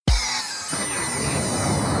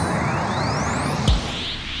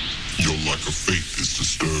The faith is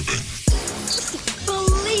disturbing.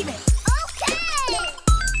 Believe it. Okay.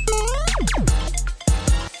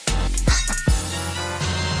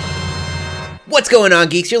 What's going on,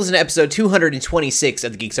 geeks? You're listening to episode 226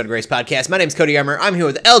 of the Geeks Out of Grace podcast. My name's Cody Armour. I'm here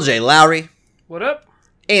with LJ Lowry. What up?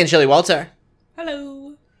 And Shelley Walter.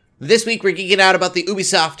 Hello. This week we're geeking out about the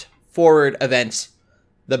Ubisoft Forward event.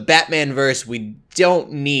 The Batman-verse we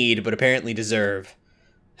don't need, but apparently deserve.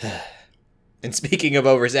 And speaking of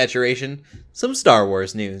oversaturation, some Star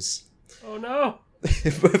Wars news. Oh no.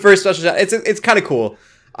 First special shout, it's kind of cool.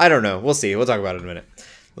 I don't know. We'll see. We'll talk about it in a minute.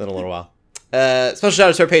 In a little while. Special shout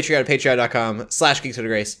out to our Patreon at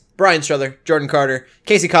patreon.com/geeksofthegrace. Brian Struther, Jordan Carter,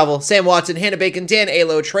 Casey Covell, Sam Watson, Hannah Bacon, Dan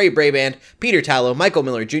Alo, Trey Braband, Peter Tallow, Michael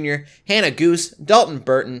Miller Jr., Hannah Goose, Dalton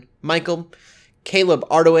Burton, Michael, Caleb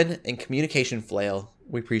Ardoin, and Communication Flail.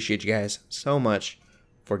 We appreciate you guys so much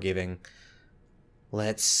for giving.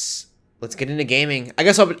 Let's get into gaming. I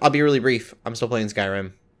guess I'll be really brief. I'm still playing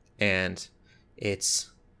Skyrim, and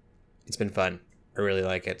it's been fun. I really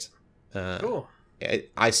like it. Cool.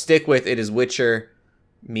 I stick with it is Witcher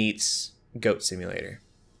meets Goat Simulator.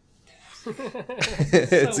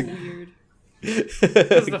 It's so weird.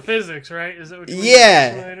 It's the physics, right? Is it what you mean?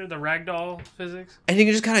 Yeah. The ragdoll physics? And you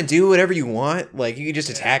can just kind of do whatever you want. Like, you can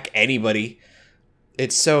just attack anybody.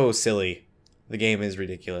 It's so silly. The game is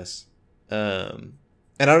ridiculous. And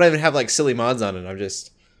I don't even have, like, silly mods on it. I'm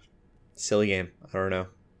just... Silly game. I don't know.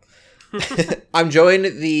 I'm joined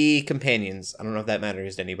the companions. I don't know if that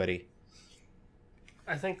matters to anybody.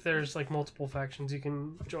 I think there's, like, multiple factions you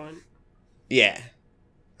can join. Yeah.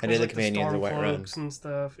 I did There's, the like, companions, the White Run. Stormcloaks and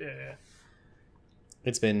stuff. Yeah.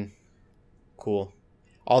 It's been cool.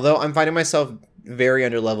 Although I'm finding myself very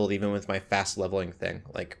underleveled even with my fast leveling thing.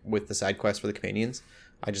 Like with the side quest for the companions,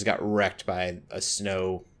 I just got wrecked by a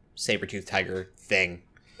snow saber-toothed tiger thing.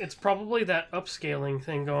 It's probably that upscaling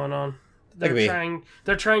thing going on. That could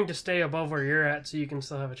They're trying to stay above where you're at so you can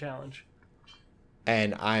still have a challenge.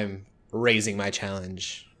 And I'm raising my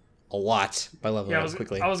challenge a lot by leveling up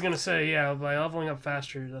quickly. I was going to say, yeah, by leveling up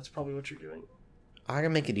faster, that's probably what you're doing. I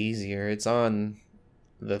can make it easier. It's on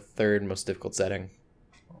the third most difficult setting.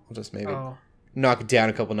 I'll just maybe knock it down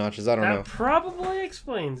a couple notches. I don't know. That probably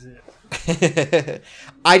explains it.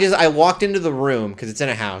 I walked into the room because it's in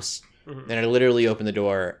a house, and I literally opened the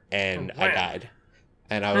door and I died.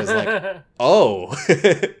 And I was like, oh.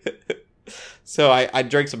 So I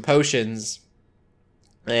drank some potions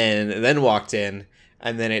and then walked in,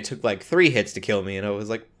 and then it took like 3 hits to kill me, and I was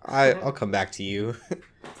like, I'll come back to you.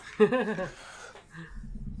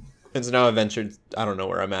 And so now I ventured, I don't know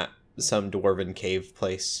where I'm at, some dwarven cave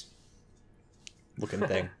place looking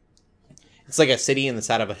thing. It's like a city in the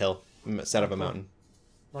side of a hill, side of a mountain.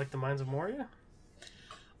 Like the Mines of Moria?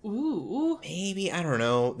 Ooh. Maybe, I don't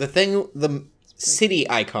know. The city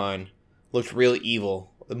icon looked real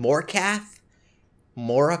evil. The Morcath?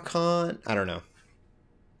 Moracon? I don't know.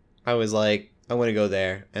 I was like, I want to go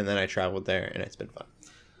there, and then I traveled there, and it's been fun.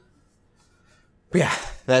 But yeah,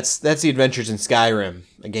 that's the Adventures in Skyrim,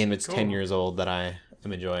 a game that's 10 years old that I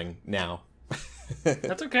am enjoying now.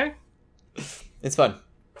 That's okay. It's fun.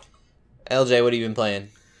 LJ, what have you been playing?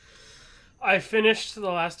 I finished The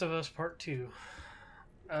Last of Us Part 2.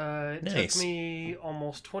 It Nice. took me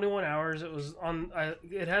almost 21 hours. It was on.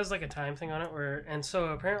 It has like a time thing on it and so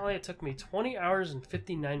apparently it took me 20 hours and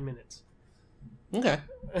 59 minutes. Okay.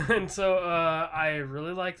 And so I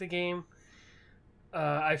really like the game.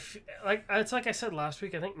 It's like I said last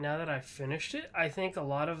week. I think now that I finished it, I think a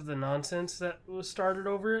lot of the nonsense that was started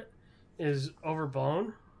over it is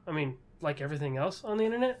overblown. I mean, like everything else on the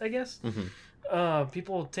internet, I guess. Mm-hmm.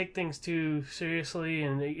 People take things too seriously,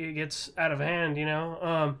 and it gets out of hand, you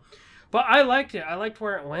know. But I liked it. I liked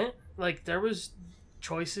where it went. Like there was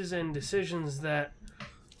choices and decisions that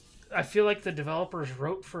I feel like the developers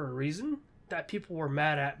wrote for a reason that people were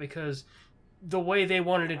mad at because the way they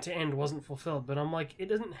wanted it to end wasn't fulfilled. But I'm like, it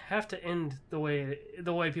doesn't have to end the way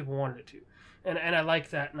people wanted it to, and I like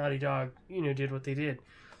that Naughty Dog, did what they did.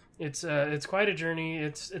 It's quite a journey.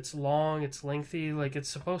 It's long. It's lengthy. Like it's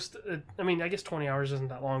supposed to. I mean, I guess 20 hours isn't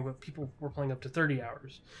that long, but people were playing up to 30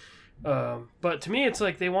 hours. But to me, it's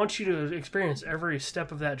like they want you to experience every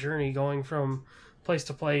step of that journey, going from place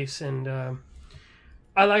to place, and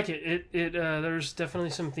I like it. There's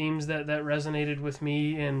definitely some themes that resonated with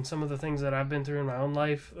me and some of the things that I've been through in my own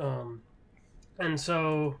life. And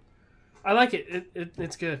so I like it.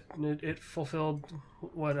 It's good. It fulfilled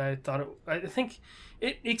what I thought I think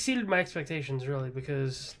it exceeded my expectations, really,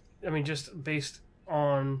 because, I mean, just based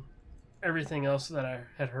on everything else that I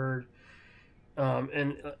had heard.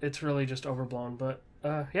 And it's really just overblown. But,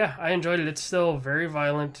 yeah, I enjoyed it. It's still very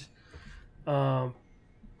violent.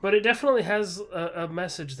 But it definitely has a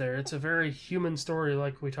message there. It's a very human story,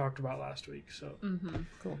 like we talked about last week. So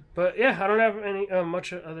Cool. But yeah, I don't have any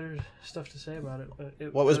much other stuff to say about it.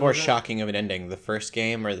 But What was more shocking of an ending, the first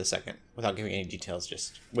game or the second? Without giving any details,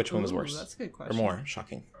 just which one was Ooh, worse? that's a good Or question. more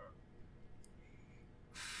shocking?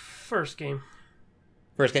 First game.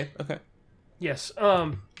 First game? Okay. Yes.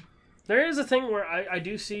 There is a thing where I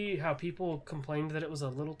do see how people complained that it was a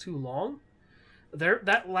little too long.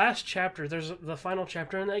 That last chapter, there's the final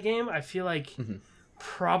chapter in that game, I feel like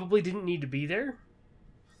probably didn't need to be there.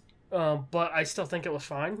 But I still think it was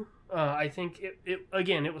fine. I think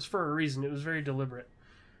it was for a reason. It was very deliberate.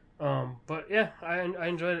 But yeah, I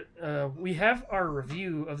enjoyed it. We have our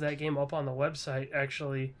review of that game up on the website,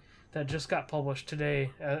 actually, that just got published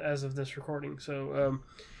today as of this recording. So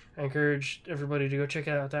I encourage everybody to go check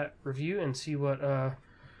out that review and see what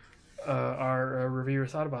our reviewer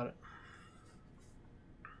thought about it.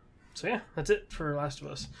 So yeah, that's it for Last of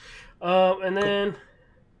Us. And then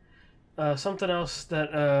something else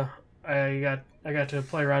that I got to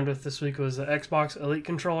play around with this week was the Xbox Elite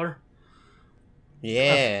controller.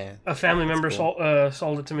 Yeah. A family member cool.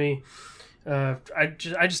 sold it to me. I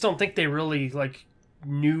just don't think they really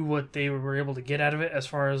knew what they were able to get out of it as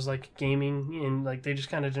far as gaming, and they just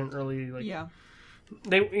kind of didn't really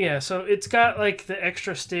so it's got the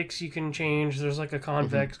extra sticks you can change. There's a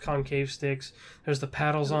convex concave sticks. There's the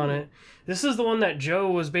paddles on it. This is the one that Joe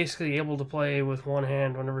was basically able to play with one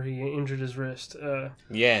hand whenever he injured his wrist.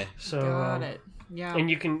 Yeah. So Got it. Yeah. and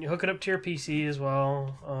you can hook it up to your PC as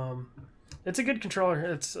well. It's a good controller.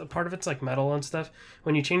 It's a part of it's metal and stuff.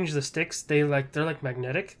 When you change the sticks, they're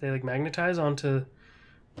magnetic. They magnetize onto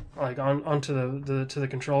the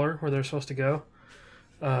controller where they're supposed to go.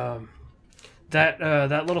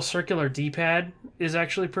 That little circular D-pad is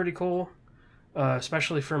actually pretty cool,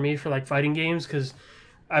 especially for me for fighting games, because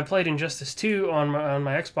I played Injustice 2 on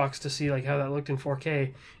my Xbox to see how that looked in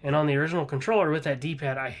 4K, and on the original controller with that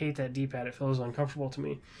D-pad, I hate that D-pad. It feels uncomfortable to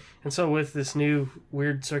me, and so with this new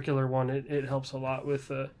weird circular one, it helps a lot with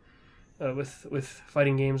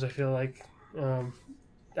fighting games. I feel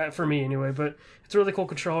for me anyway. But it's a really cool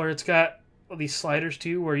controller. It's got these sliders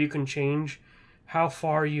too, where you can change how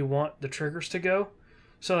far you want the triggers to go.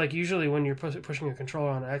 So usually when you're pushing a controller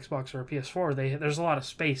on an Xbox or a PS4, there's a lot of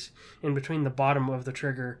space in between the bottom of the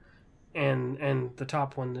trigger and the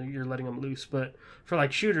top one that you're letting them loose. But for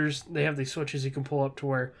shooters, they have these switches you can pull up to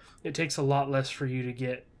where it takes a lot less for you to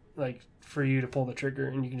get for you to pull the trigger,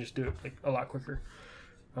 and you can just do it a lot quicker.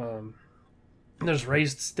 There's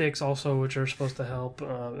raised sticks also, which are supposed to help.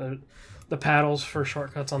 The paddles for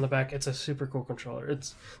shortcuts on the back. It's a super cool controller.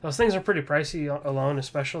 Those things are pretty pricey alone,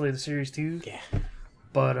 especially the Series 2. Yeah.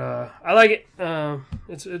 But I like it.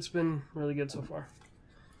 It's been really good so far.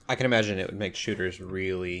 I can imagine it would make shooters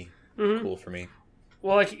really cool for me.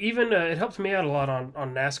 Well, even it helped me out a lot on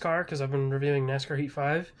NASCAR, because I've been reviewing NASCAR Heat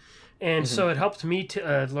 5, and so it helped me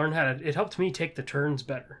to learn it helped me take the turns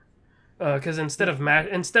better. Because instead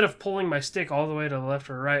of pulling my stick all the way to the left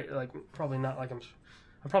or right, probably not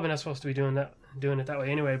I'm probably not supposed to be doing it that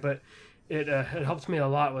way anyway, but it helps me a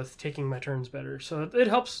lot with taking my turns better. So it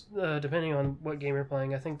helps depending on what game you're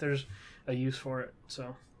playing. I think there's a use for it.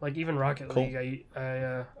 So even Rocket League,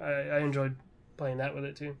 I enjoyed playing that with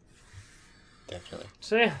it too. Definitely.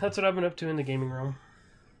 So yeah, that's what I've been up to in the gaming realm.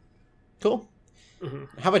 Cool.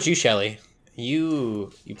 How about you, Shelly?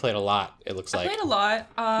 You played a lot, it looks like. I played a lot.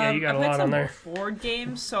 Yeah, you got I a played lot some on there. board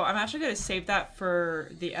games, so I'm actually going to save that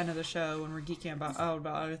for the end of the show when we're geeking about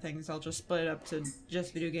other things. I'll just split it up to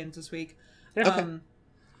just video games this week. Yeah. Okay.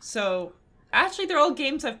 So, actually, they're all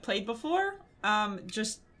games I've played before,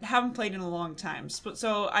 just haven't played in a long time.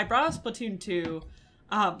 So, I brought up Splatoon 2.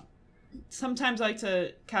 Sometimes I like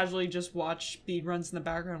to casually just watch speed runs in the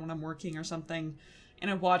background when I'm working or something,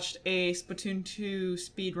 and I watched a Splatoon 2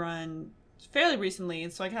 speed run fairly recently,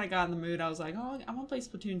 and so I kind of got in the mood. I was like, oh, I want to play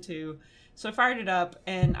Splatoon 2. So I fired it up,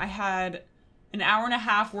 and I had an hour and a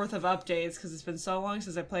half worth of updates because it's been so long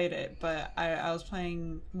since I played it, but I was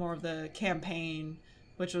playing more of the campaign,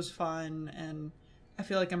 which was fun, and I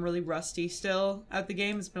feel like I'm really rusty still at the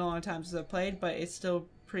game. It's been a long time since I've played, but it's still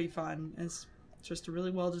pretty fun. It's just a really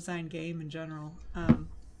well-designed game in general.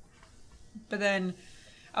 But then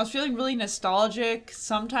I was feeling really nostalgic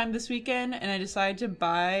sometime this weekend, and I decided to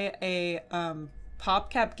buy a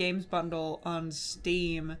PopCap Games bundle on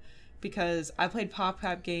Steam because I played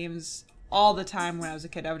PopCap games all the time when I was a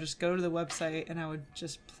kid. I would just go to the website and I would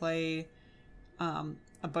just play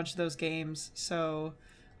a bunch of those games. So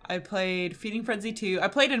I played Feeding Frenzy 2. I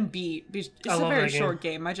played and beat. It's a very short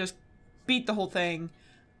game. I just beat the whole thing.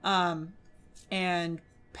 And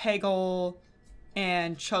Peggle,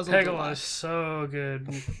 and Chuzzle Peggle Deluxe. is so good.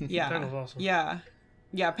 Yeah, Peggle's awesome. yeah.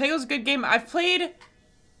 Peggle's a good game. I played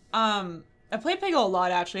Peggle a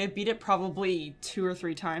lot actually. I beat it probably 2 or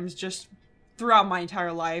 3 times just throughout my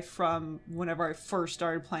entire life, from whenever I first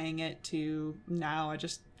started playing it to now. I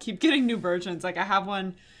just keep getting new versions. Like I had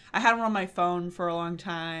one on my phone for a long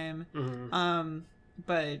time,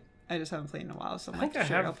 but I just haven't played in a while. So I'm like,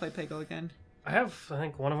 sure, I'll play Peggle again. I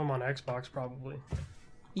think one of them on Xbox probably.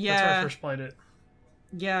 Yeah, that's where I first played it.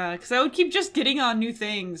 Yeah, because I would keep just getting on new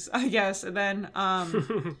things, I guess, and then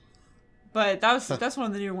but that's one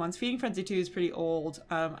of the newer ones. Feeding Frenzy 2 is pretty old.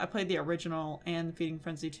 I played the original and Feeding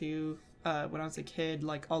Frenzy 2 when I was a kid,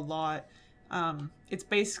 like a lot. It's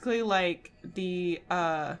basically like the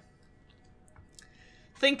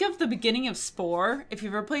think of the beginning of Spore. If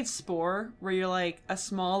you've ever played Spore, where you're like a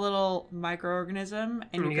small little microorganism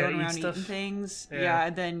and you're going around eating things. Yeah,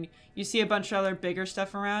 and then you see a bunch of other bigger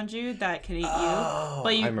stuff around you that can eat you.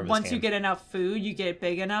 But once you get enough food, you get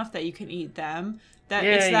big enough that you can eat them.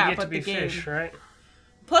 It's that, you get but to be the game. fish, right?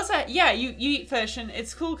 Plus, you eat fish, and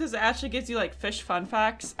it's cool because it actually gives you like fish fun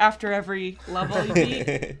facts after every level you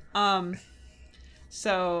beat.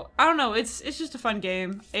 So I don't know. It's just a fun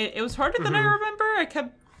game. It was harder than I remember. I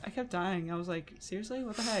kept dying. I was like, seriously,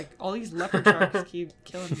 what the heck? All these leopard sharks keep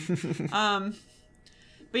killing me.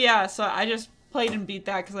 But yeah, so I just played and beat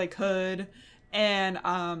that because I could. And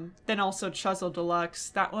then also Chuzzle Deluxe.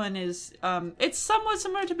 That one is it's somewhat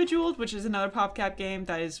similar to Bejeweled, which is another PopCap game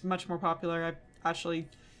that is much more popular. I actually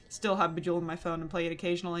still have Bejeweled on my phone and play it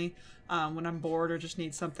occasionally when I'm bored or just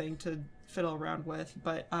need something to fiddle around with.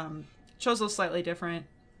 But Chuzzle's slightly different.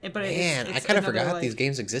 But I kind of forgot these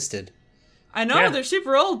games existed. I know, they're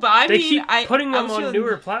super old, but they keep putting them on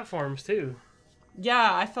newer platforms too.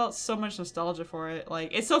 Yeah, I felt so much nostalgia for it.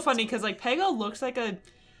 Like, it's so funny because like Peggle looks like a,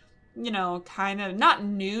 kind of not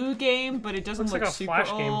new game, but it doesn't look like a super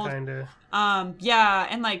Flash old. game kind of. Yeah,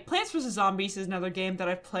 and like Plants vs Zombies is another game that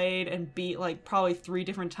I've played and beat like probably 3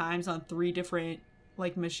 different times on 3 different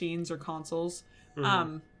like machines or consoles.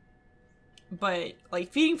 But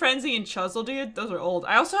like Feeding Frenzy and Chuzzle, dude, those are old.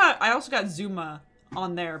 I also got Zuma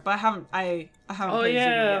on there, but I haven't played Zuma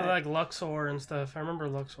yet. Like Luxor and stuff. I remember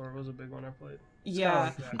Luxor was a big one I played.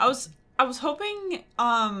 Yeah, I was hoping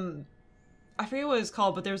I forget what it's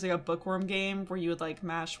called, but there was like a bookworm game where you would like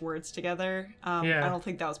mash words together. I don't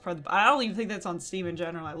think that was part of the. I don't even think that's on Steam in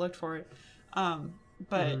general. I looked for it,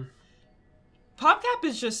 but PopCap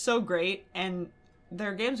is just so great, and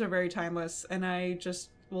their games are very timeless, and I just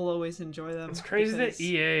will always enjoy them. It's crazy that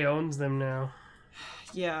EA owns them now.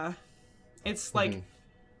 Yeah, it's like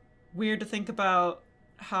weird to think about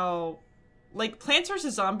how like Plants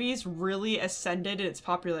vs Zombies really ascended in its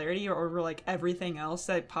popularity over like everything else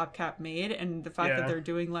that PopCap made, and the fact that they're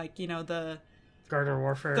doing like the Garden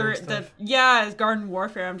Warfare and stuff. Garden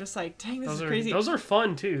Warfare. I'm just like, dang, this is crazy. Those are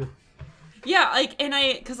fun too. Yeah, like, and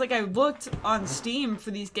because I looked on Steam for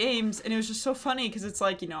these games, and it was just so funny because it's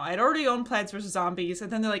like, I'd already owned Plants vs Zombies,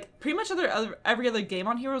 and then they're like, pretty much every other game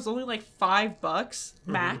on here was only like $5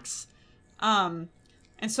 max.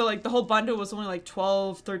 And so like the whole bundle was only like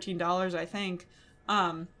 $12, $13, I think.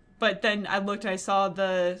 But then I looked and I saw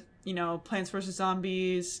the, Plants vs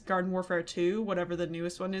Zombies, Garden Warfare 2, whatever the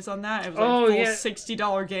newest one is on that. It was like a full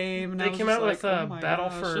 $60 game. And they came out with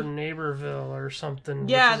Battle for Neighborville or something.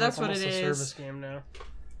 Yeah, which is that's like what it a is. Service game now.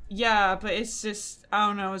 Yeah, but it's just, I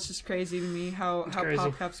don't know, it's just crazy to me how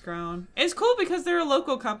PopCap's grown. It's cool because they're a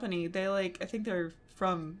local company. They I think they're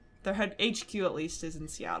from, their head HQ at least is in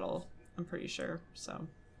Seattle, I'm pretty sure, so.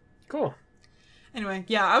 Cool. Anyway,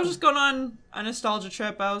 yeah, I was just going on a nostalgia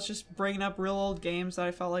trip. I was just bringing up real old games that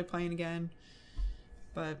I felt like playing again.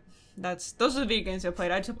 But those are the video games I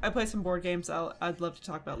played. I played some board games I'd love to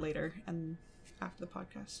talk about later and after the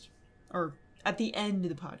podcast. Or at the end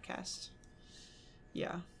of the podcast.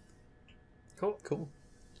 Yeah. Cool.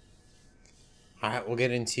 All right, we'll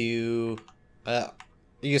get into. You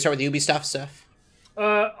gonna start with the Ubisoft stuff?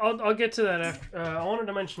 I'll get to that after. I wanted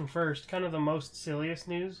to mention first, kind of the most silliest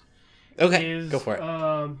news. Okay, go for it.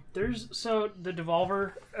 The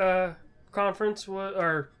Devolver conference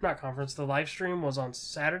the live stream was on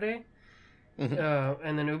Saturday, and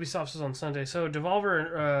then Ubisoft's was on Sunday. So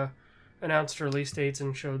Devolver announced release dates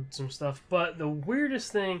and showed some stuff. But the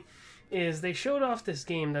weirdest thing is they showed off this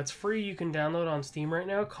game that's free you can download on Steam right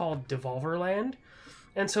now called Devolver Land.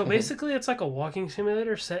 And so basically it's like a walking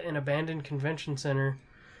simulator set in an abandoned convention center.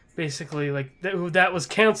 Basically, like that was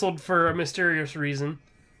canceled for a mysterious reason.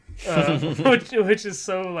 Which is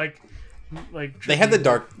so like they have the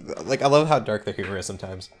dark, like I love how dark their humor is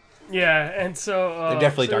sometimes. Yeah, and so they're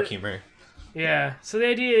definitely dark humor. Yeah. So the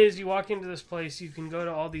idea is you walk into this place, you can go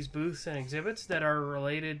to all these booths and exhibits that are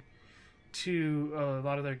related to a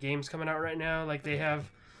lot of their games coming out right now. Like they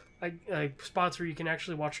have like spots where you can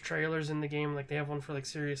actually watch trailers in the game. Like they have one for like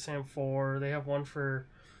Serious Sam 4. They have one for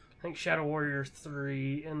I think Shadow Warrior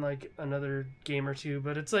 3 and like another game or two.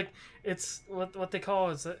 But it's like it's what they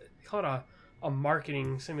call it a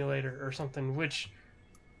marketing simulator or something, which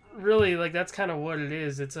really like that's kind of what it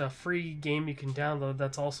is. It's a free game you can download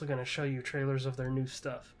that's also going to show you trailers of their new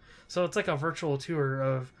stuff. So it's like a virtual tour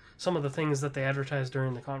of some of the things that they advertised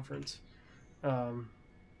during the conference.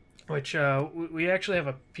 Which we actually have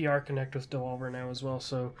a PR connect with Devolver now as well.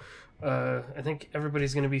 So I think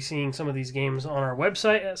everybody's going to be seeing some of these games on our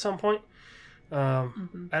website at some point. Out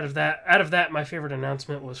of that, my favorite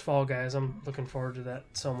announcement was Fall Guys. I'm looking forward to that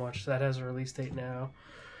so much. That has a release date now.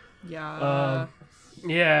 Yeah.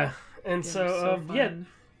 Yeah, and so fun. yeah,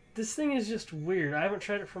 this thing is just weird. I haven't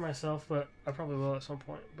tried it for myself, but I probably will at some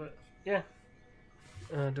point. But yeah,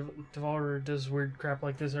 Devolver does weird crap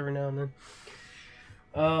like this every now and then.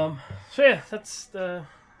 So yeah, that's the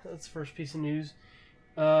first piece of news.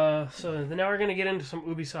 So now we're gonna get into some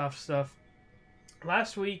Ubisoft stuff.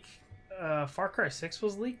 Last week, Far Cry 6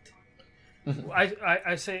 was leaked.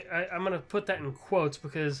 I say I'm gonna put that in quotes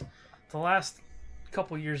because the last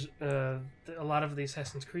couple years, a lot of the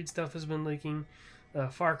Assassin's Creed stuff has been leaking.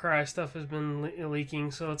 Far Cry stuff has been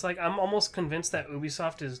leaking. So it's like I'm almost convinced that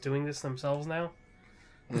Ubisoft is doing this themselves now.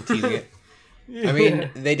 Teasing it. I mean,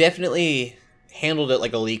 they definitely handled it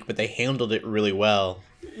like a leak, but they handled it really well.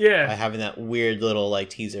 Yeah. By having that weird little like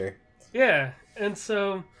teaser. Yeah, and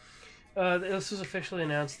so this was officially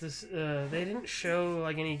announced. This they didn't show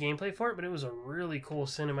like any gameplay for it, but it was a really cool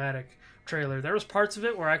cinematic trailer. There was parts of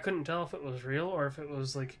it where I couldn't tell if it was real or if it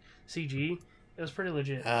was like CG. It was pretty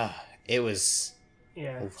legit. It was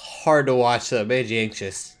Yeah. hard to watch, so it made you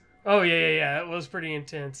anxious. Oh yeah. It was pretty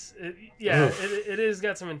intense. It is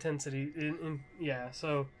got some intensity. Yeah.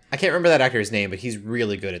 So. I can't remember that actor's name, but he's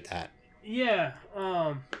really good at that. Yeah.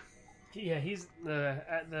 He's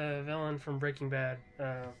the villain from Breaking Bad.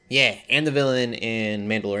 Yeah, and the villain in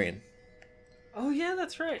Mandalorian. Oh yeah,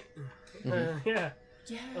 that's right. Yeah.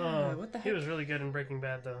 Yeah. What the heck? He was really good in Breaking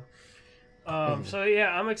Bad, though. So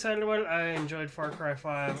yeah, I'm excited about it. I enjoyed Far Cry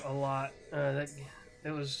 5 a lot.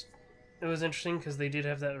 It was interesting because they did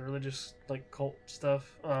have that religious like cult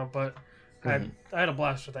stuff. But I had a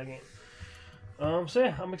blast with that game. So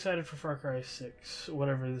yeah, I'm excited for Far Cry 6,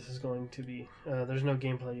 whatever this is going to be. There's no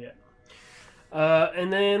gameplay yet.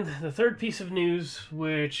 And then the third piece of news,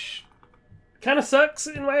 which kind of sucks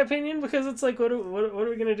in my opinion because it's like, what are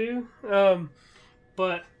we gonna do?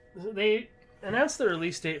 But they announced the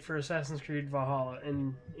release date for Assassin's Creed Valhalla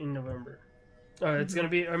in November. It's gonna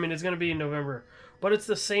be in November, but it's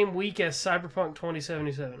the same week as Cyberpunk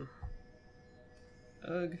 2077.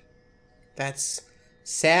 Ugh. That's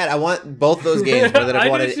sad. I want both those games more than I've I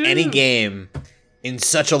do wanted too. any game in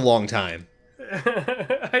such a long time.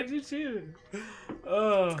 I do too.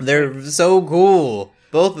 Oh, They're so cool.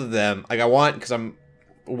 Both of them. Like I want, because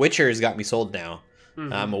Witcher's got me sold now.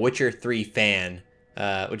 I'm a Witcher 3 fan,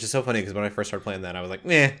 which is so funny because when I first started playing that, I was like,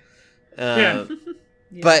 meh. Yeah.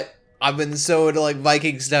 But I've been so into like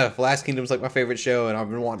Viking stuff. Last Kingdom's like my favorite show, and I've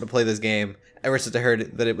been wanting to play this game ever since I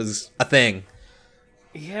heard that it was a thing.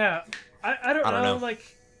 Yeah, I don't know. know. Like,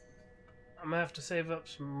 I'm gonna have to save up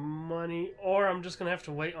some money, or I'm just gonna have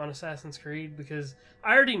to wait on Assassin's Creed because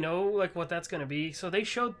I already know like what that's gonna be. So they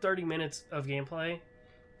showed 30 minutes of gameplay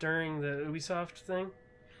during the Ubisoft thing,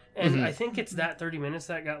 and I think it's that 30 minutes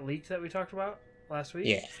that got leaked that we talked about last week.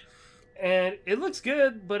 Yeah. And it looks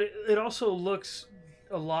good, but it also looks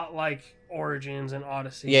a lot like Origins and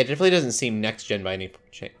Odyssey. Yeah, it definitely doesn't seem next gen by any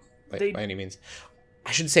They- any means.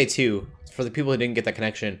 I should say too, for the people who didn't get that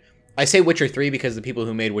connection, I say Witcher 3 because the people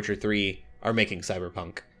who made Witcher 3 are making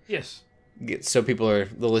Cyberpunk. Yes. So the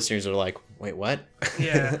listeners are like, wait, what?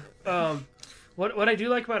 Yeah. What I do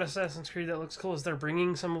like about Assassin's Creed that looks cool is they're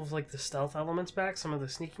bringing some of like the stealth elements back, some of the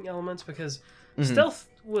sneaking elements, because stealth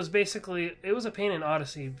was basically, it was a pain in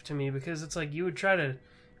Odyssey to me because it's like you would try to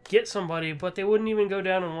get somebody, but they wouldn't even go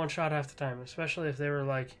down in one shot half the time, especially if they were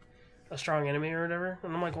like a strong enemy or whatever.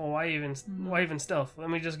 And I'm like, well, why even stealth? Let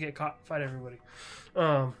me just get caught, fight everybody.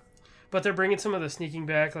 But they're bringing some of the sneaking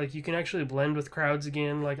back. Like you can actually blend with crowds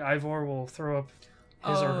again. Like Ivor will throw up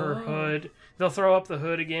his or her hood. They'll throw up the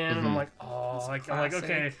hood again, and I'm like, oh, I'm like,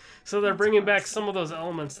 okay. So they're bringing back some of those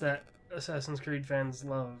elements that Assassin's Creed fans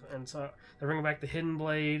love, and so they're bringing back the hidden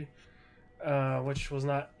blade, which was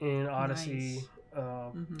not in Odyssey.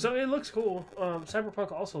 Nice. So it looks cool.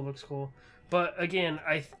 Cyberpunk also looks cool, But again,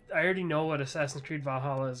 I already know what Assassin's Creed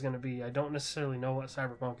Valhalla is going to be. I don't necessarily know what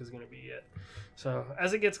Cyberpunk is going to be yet. So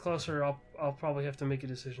as it gets closer, I'll probably have to make a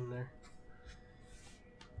decision there.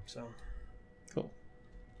 So, Cool.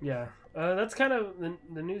 Yeah, that's kind of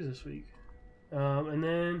the news this week. And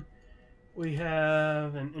then we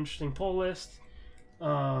have an interesting poll list.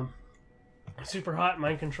 Super Hot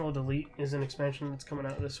Mind Control Delete is an expansion that's coming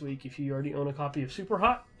out this week. If you already own a copy of Super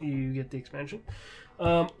Hot, you get the expansion.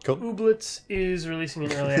 Cool. Ooblets is releasing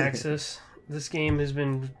in early access. This game has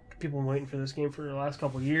been... People have been waiting for this game for the last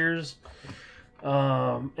couple of years.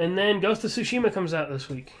 And then Ghost of Tsushima comes out this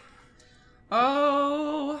week.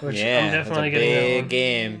 Oh, Which Yeah, I'm definitely that's a getting that big one.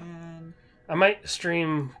 game. man. I might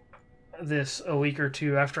stream this a week or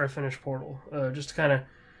two after I finish Portal, just to kind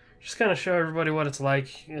of show everybody what it's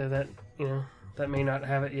like that that may not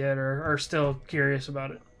have it yet or are still curious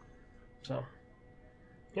about it. So,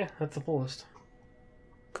 yeah, that's the pull list.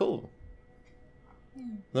 Cool.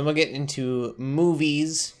 Then we'll get into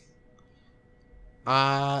movies.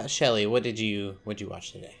 Shelly, what did you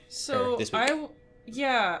watch today? So Or this week?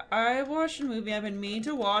 I watched a movie I've been meaning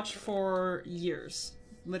to watch for years,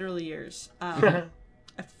 literally years. I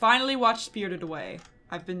finally watched Spirited Away.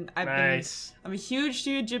 Nice. I'm a huge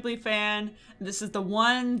Studio Ghibli fan. This is the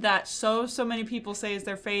one that so many people say is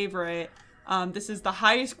their favorite. This is the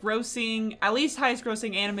highest grossing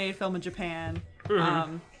animated film in Japan.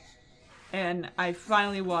 And I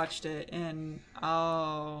finally watched it, and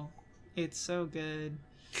oh, it's so good.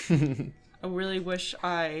 I really wish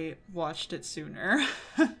I watched it sooner.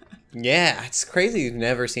 Yeah, it's crazy you've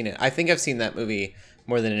never seen it. I think I've seen that movie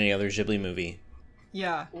more than any other Ghibli movie.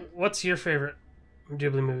 Yeah. What's your favorite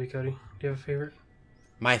Ghibli movie, Cody? Do you have a favorite?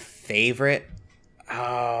 My favorite?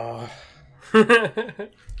 Oh,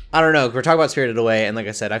 I don't know. We're talking about Spirited Away, and like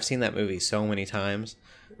I said, I've seen that movie so many times.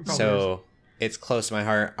 So it's close to my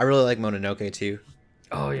heart. I really like Mononoke too.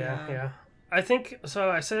 Oh yeah. I think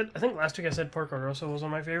last week I said Porco Rosso was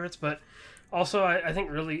one of my favorites, but also I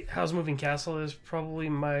think really Howl's Moving Castle is probably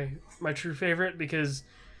my true favorite because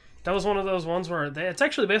that was one of those ones where it's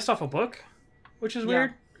actually based off a book, which is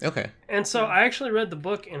weird. Okay. And so I actually read the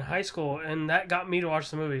book in high school, and that got me to watch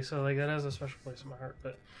the movie. So like that has a special place in my heart.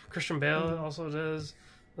 But Christian Bale also does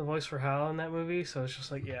the voice for Hal in that movie, so it's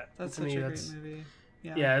just like That's to such me, a that's, great movie.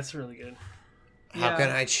 Yeah, it's really good. How can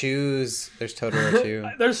I choose? There's Totoro too.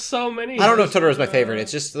 There's so many. I don't know if Totoro is my favorite.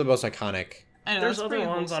 It's just the most iconic. I know, There's that's other pretty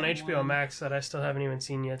ones on wholesome HBO one. Max that I still haven't even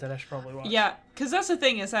seen yet that I should probably watch. Yeah, because that's the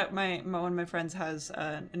thing is that my one of my friends has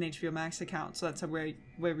an HBO Max account, so that's where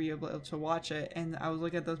we're able to watch it. And I was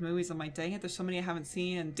looking at those movies, I'm like, dang it, there's so many I haven't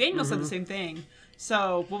seen. And Daniel said the same thing.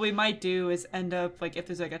 So what we might do is end up like if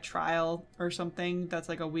there's like a trial or something that's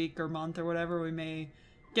like a week or month or whatever, we may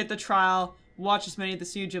get the trial, watch as many of the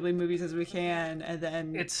Studio Ghibli movies as we can, and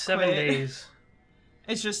then It's 7 quit. days.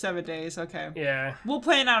 It's just 7 days. Okay. Yeah. We'll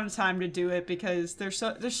plan out a time to do it because there's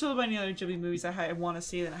so many other Ghibli movies I want to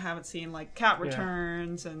see that I haven't seen, like Cat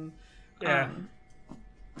Returns and Yeah.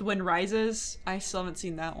 The Wind Rises. I still haven't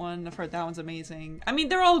seen that one. I've heard that one's amazing. I mean,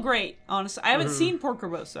 they're all great, honestly. I haven't seen Porco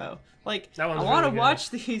Rosso. Like, That I one's want to really good. watch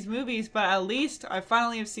these movies, but at least I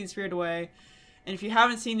finally have seen Spirited Away. And if you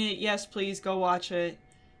haven't seen it, yes, please go watch it.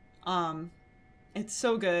 It's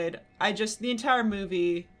so good. The entire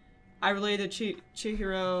movie, I related to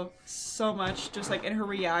Chihiro so much, just like in her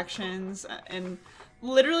reactions and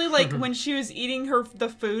literally like when she was eating the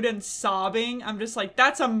food and sobbing, I'm just like,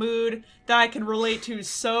 that's a mood that I can relate to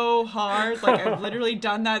so hard. Like I've literally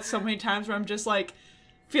done that so many times where I'm just like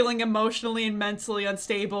feeling emotionally and mentally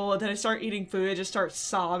unstable, and then I start eating food, I just start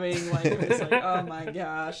sobbing. Like it's like, oh my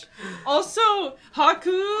gosh. Also,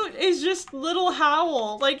 Haku is just little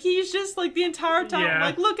Howl. Like he's just like the entire time, Yeah.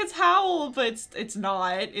 like look, it's Howl, but it's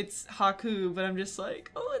not. It's Haku. But I'm just like,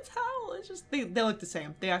 oh, it's Howl. It's just they look the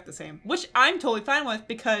same. They act the same, which I'm totally fine with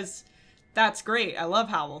because that's great. I love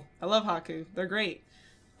Howl. I love Haku. They're great.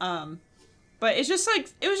 But it's just like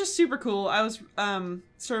it was just super cool. I was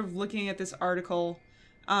sort of looking at this article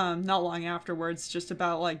not long afterwards, just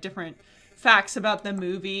about like different facts about the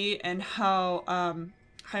movie and how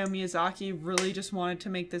Hayao Miyazaki really just wanted to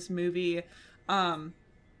make this movie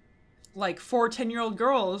like for 10-year-old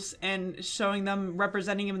girls and showing them,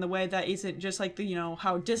 representing him in the way that isn't just like the,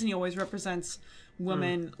 how Disney always represents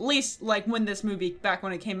women. At least like when this movie, back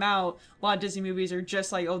when it came out, a lot of Disney movies are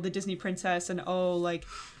just like, oh, the Disney princess and oh, like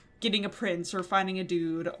getting a prince or finding a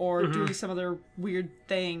dude or doing some other weird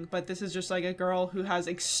thing. But this is just like a girl who has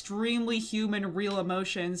extremely human, real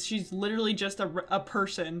emotions. She's literally just a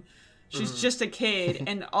person. She's just a kid,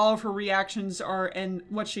 and all of her reactions are, and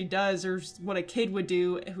what she does, or what a kid would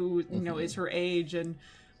do who, is her age. And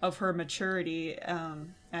her maturity.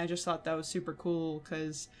 And I just thought that was super cool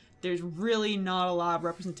because there's really not a lot of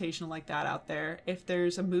representation like that out there. If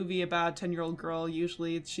there's a movie about a 10-year-old girl,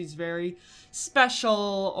 usually she's very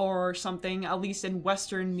special or something, at least in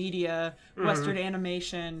Western media, Western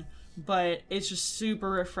animation. But it's just super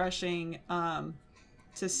refreshing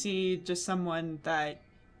to see just someone that,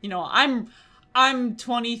 you know, I'm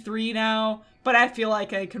 23 now, but I feel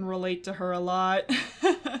like I can relate to her a lot.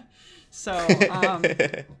 So,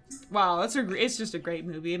 wow, it's just a great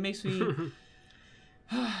movie. It makes me,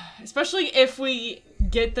 especially if we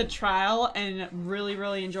get the trial and really,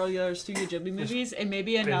 really enjoy the other Studio Ghibli movies, it may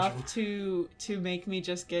be enough to make me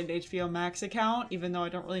just get an HBO Max account, even though I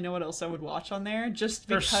don't really know what else I would watch on there. Just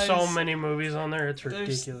because there's so many movies on there, it's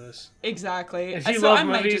ridiculous. Exactly. If you love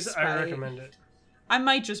movies, I recommend it. I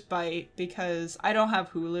might just bite because I don't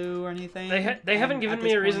have Hulu or anything. They haven't given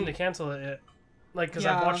me a reason to cancel it yet. Like, because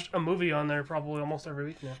I've watched a movie on there probably almost every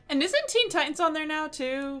week now. And isn't Teen Titans on there now,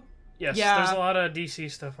 too? Yes, there's a lot of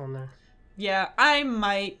DC stuff on there. Yeah, I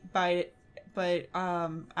might buy it, but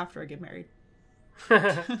after I get married.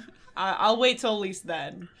 I'll wait till at least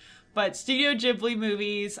then. But Studio Ghibli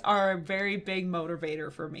movies are a very big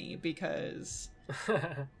motivator for me because...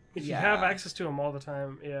 if you have access to them all the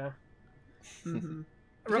time, yeah. Mm-hmm.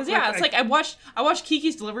 Because I watched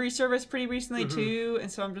Kiki's Delivery Service pretty recently too,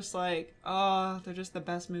 and so I'm just like, oh, they're just the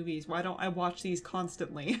best movies. Why don't I watch these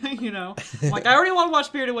constantly? You know, like I already want to watch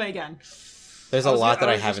Spirit Away again. There's a lot that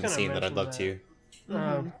I haven't seen that I'd love to.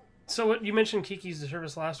 So what you mentioned Kiki's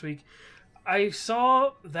Service last week. I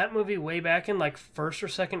saw that movie way back in like first or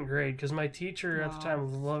second grade because my teacher at the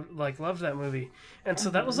time loved that movie, and so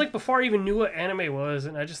that was like before I even knew what anime was,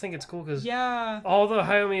 and I just think it's cool because all the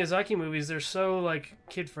Hayao Miyazaki movies, they're so like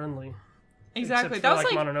kid friendly. Exactly, that was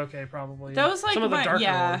like Mononoke probably. That was like some of the darker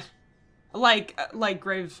ones. Like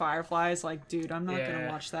Grave of Fireflies. Like, dude, I'm not gonna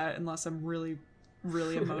watch that unless I'm really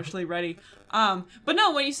emotionally ready. But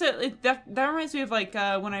no, when you said that reminds me of like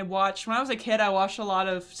when I was a kid, I watched a lot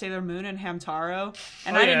of Sailor Moon and Hamtaro,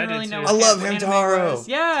 and I didn't really know what I love Hamtaro was.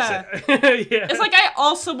 Yeah. Yeah. It's like I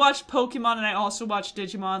also watched Pokemon and I also watched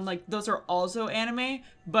Digimon. Like those are also anime,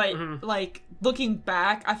 but like looking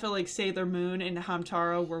back, I feel like Sailor Moon and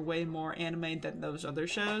Hamtaro were way more anime than those other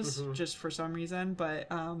shows, just for some reason. But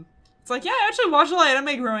it's like, yeah, I actually watched a lot of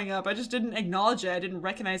anime growing up. I just didn't acknowledge it. I didn't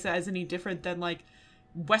recognize it as any different than, like,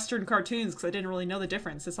 Western cartoons, because I didn't really know the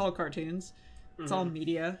difference. It's all cartoons. It's all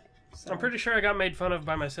media. So. I'm pretty sure I got made fun of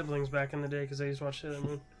by my siblings back in the day because I used to watch Sailor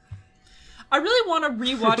Moon. I really want to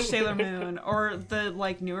rewatch Sailor Moon, or the,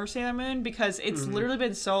 like, newer Sailor Moon, because it's literally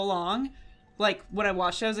been so long, like, when I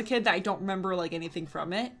watched it as a kid, that I don't remember, like, anything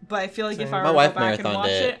from it. But I feel like if I were to go back and watch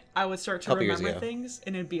it, I would start to remember things,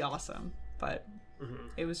 and it'd be awesome. But...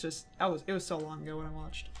 it was just it was so long ago when I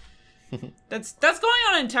watched. That's going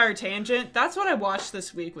on an entire tangent. That's what I watched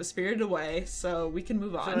this week was Spirited Away, so we can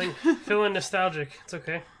move on. Feeling nostalgic. It's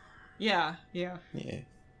okay. Yeah.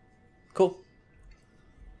 Cool.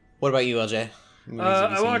 What about you, LJ?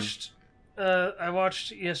 I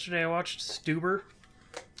watched yesterday. I watched Stuber.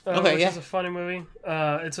 Which is a funny movie.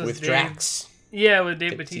 It's with Drax. Yeah, with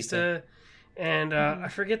Dave Bautista. And I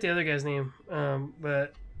forget the other guy's name,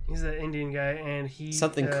 but he's the Indian guy, and he...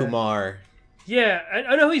 Kumar. Yeah,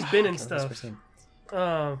 I know he's been in stuff.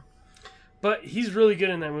 But he's really good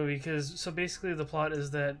in that movie, because... So basically the plot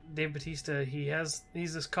is that Dave Bautista, he's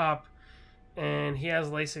this cop, and he has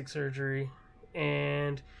LASIK surgery,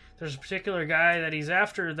 and there's a particular guy that he's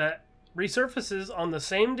after that resurfaces on the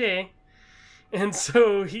same day, and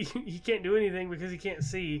so he can't do anything because he can't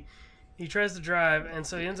see. He tries to drive, and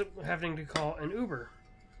so he ends up having to call an Uber.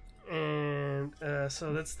 And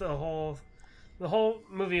so that's the whole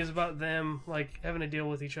movie is about them like having to deal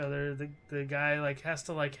with each other. The guy like has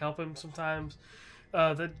to like help him sometimes.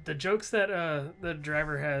 The jokes that the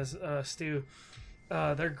driver has, Stu,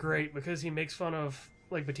 they're great because he makes fun of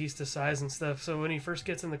like Batista's size and stuff. So when he first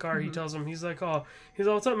gets in the car, he tells him, he's like,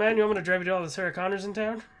 what's up, man? You want me to drive you to all the Sarah Connors in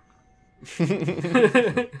town?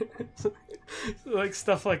 Like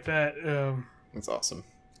stuff like that. That's awesome.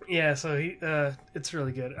 Yeah, so it's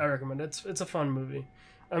really good. I recommend it. It's a fun movie.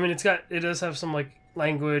 I mean, it does have some like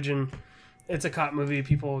language, and it's a cop movie.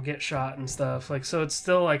 People get shot and stuff. Like, so it's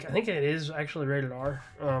still like, I think it is actually rated R.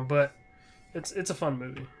 But it's a fun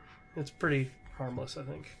movie. It's pretty harmless, I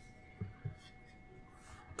think.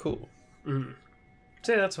 Cool. So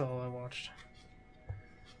yeah, that's all I watched.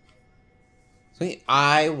 Sweet.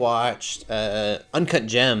 I watched Uncut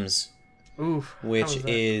Gems. Oof. Which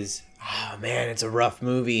is, oh man, it's a rough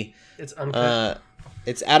movie. It's uncut.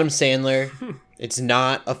 It's Adam Sandler. It's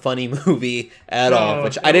not a funny movie at all,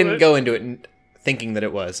 which I didn't go into it thinking that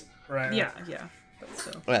it was. Right. Yeah.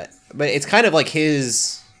 So but it's kind of like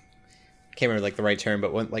his. I can't remember like the right term,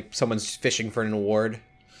 but when like someone's fishing for an award.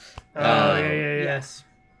 Oh yeah. yes,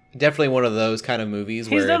 Definitely one of those kind of movies.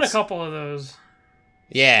 He's where done a it's- couple of those.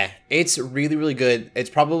 Yeah, it's really, really good. It's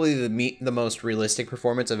probably the most realistic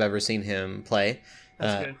performance I've ever seen him play.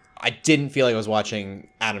 That's good. I didn't feel like I was watching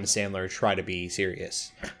Adam Sandler try to be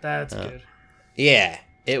serious. That's good. Yeah,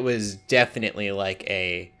 it was definitely like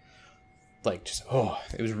it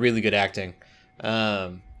was really good acting.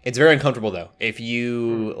 It's very uncomfortable though. If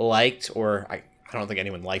you liked, or I don't think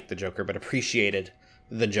anyone liked the Joker, but appreciated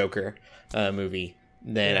the Joker movie,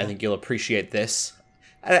 then I think you'll appreciate this.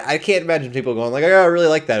 I can't imagine people going like, "Oh, I really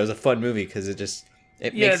like that. It was a fun movie," because it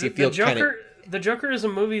makes you feel kind of. The Joker is a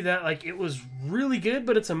movie that like it was really good,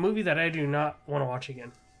 but it's a movie that I do not want to watch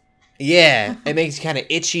again. Yeah, it makes you kind of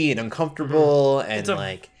itchy and uncomfortable, and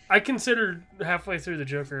I considered halfway through the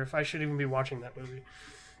Joker if I should even be watching that movie.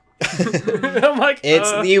 I'm like,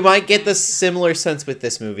 you might get the similar sense with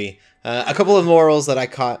this movie. A couple of morals that I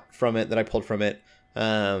caught from it, that I pulled from it,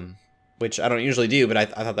 which I don't usually do, but I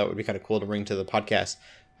thought that would be kind of cool to bring to the podcast,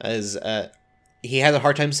 is he has a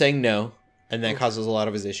hard time saying no, and that causes a lot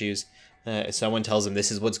of his issues. If someone tells him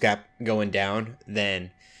this is what's going down,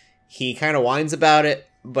 then he kind of whines about it,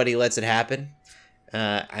 but he lets it happen.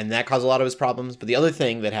 And that caused a lot of his problems. But the other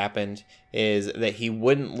thing that happened is that he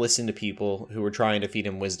wouldn't listen to people who were trying to feed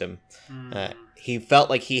him wisdom. He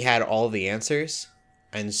felt like he had all the answers.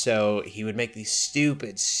 And so he would make these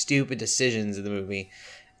stupid decisions in the movie.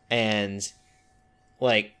 And,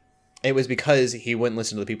 like, it was because he wouldn't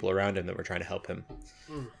listen to the people around him that were trying to help him.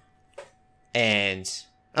 And,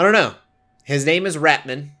 I don't know. His name is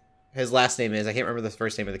Ratman. His last name is, I can't remember the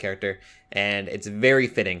first name of the character, and it's very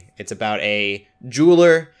fitting. It's about a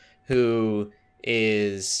jeweler who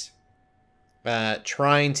is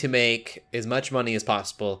trying to make as much money as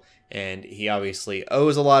possible, and he obviously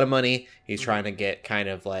owes a lot of money. He's trying to get kind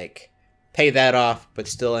of like pay that off, but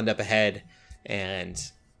still end up ahead, and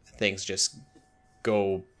things just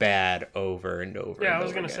go bad over and over. Yeah, and I was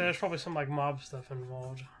over gonna again. say there's probably some like mob stuff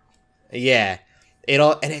involved. Yeah,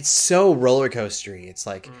 and it's so roller coastery. It's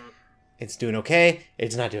like. It's doing okay.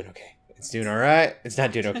 It's not doing okay. It's doing all right. It's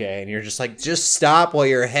not doing okay. And you're just like, just stop while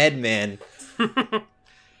you're ahead, man.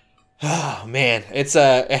 Oh, man. It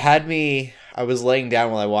had me, I was laying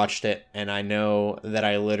down while I watched it. And I know that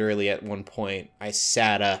I literally at one point, I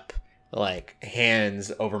sat up, like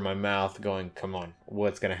hands over my mouth going, come on,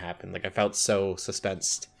 what's going to happen? Like I felt so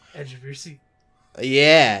suspensed. Edge of your seat.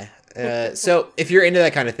 Yeah. So if you're into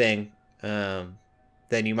that kind of thing,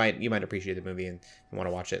 then you might appreciate the movie and want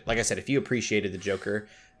to watch it. Like I said, if you appreciated the Joker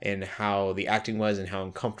and how the acting was and how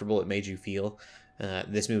uncomfortable it made you feel,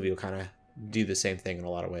 this movie will kind of do the same thing in a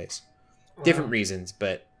lot of ways. Wow. Different reasons,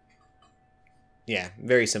 but yeah,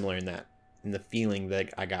 very similar in the feeling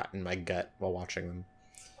that I got in my gut while watching them.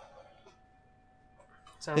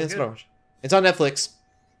 Sounds Yeah, that's good. what I watched. It's on Netflix.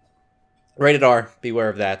 Rated R. Beware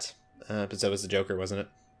of that. But so was the Joker, wasn't it?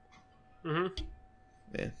 Mm-hmm.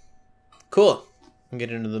 Yeah. Cool. We'll get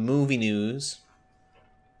into the movie news.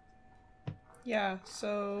 yeah.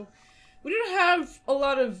 So we didn't have a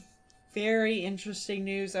lot of very interesting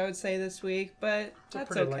news, I would say, this week, but that's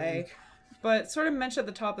pretty light okay. week. But sort of mentioned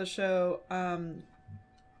at the top of the show,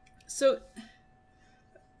 so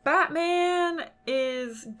Batman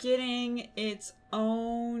is getting its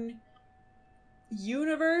own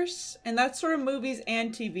universe, and that's sort of movies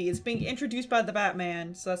and TV. It's being introduced by the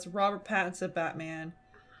Batman, so that's Robert Pattinson Batman.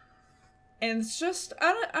 And it's just,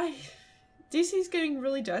 DC's getting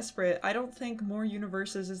really desperate. I don't think more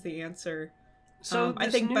universes is the answer. So I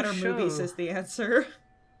this think new better show movies is the answer.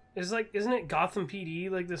 isn't it Gotham PD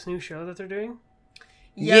like this new show that they're doing?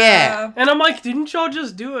 Yeah. And I'm like, didn't y'all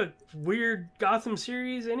just do a weird Gotham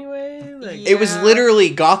series anyway? Like, Yeah. It was literally,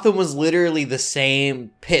 Gotham was literally the same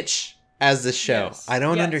pitch as the show. Yes. I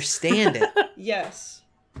don't Yes. understand it. Yes.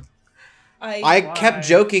 I Why? kept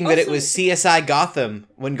joking that it Also- was CSI Gotham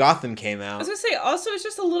when Gotham came I out. was gonna say, also, it's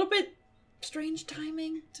just a little bit strange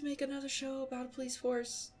timing to make another show about a police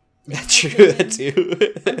force. in my That's true, opinion. that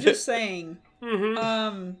too. I'm just saying.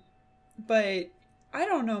 Mm-hmm. But I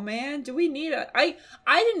don't know, man. Do we need I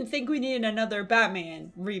didn't think we needed another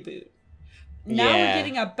Batman reboot. Now Yeah. we're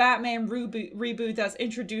getting a Batman reboot that's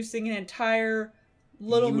introducing an entire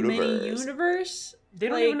little mini Universe. universe. They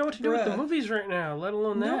don't Like, even know what to do with the bruh. movies right now, let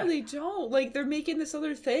alone No, that. they don't. Like, they're making this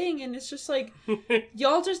other thing, and it's just like,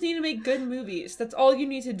 y'all just need to make good movies. That's all you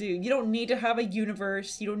need to do. You don't need to have a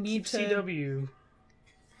universe. You don't need to CW.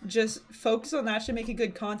 just focus on that. Should make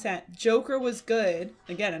good content. Joker was good.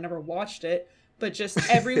 Again, I never watched it, but just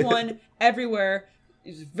everyone, everywhere,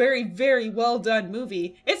 is a very, very well done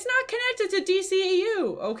movie. It's not connected to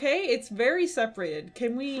DCEU, okay? It's very separated.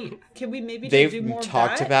 Can we maybe just do more They've of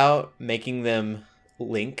talked that? about making them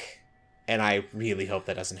link, and I really hope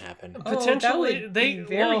that doesn't happen. Potentially, that would they be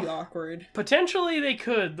very awkward. Potentially they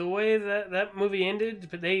could. The way that movie ended,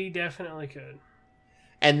 but they definitely could.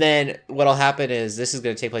 And then what'll happen is this is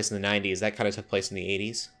going to take place in the 90s. That kind of took place in the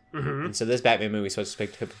 80s. Mm-hmm. And so this Batman movie is supposed to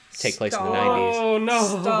take place in the Stop. 90s. Oh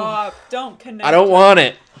no! Stop! Don't connect. I don't want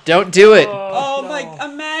it. Don't do it. Oh no. my!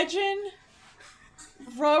 Imagine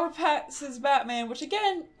Robert Pattinson's Batman, which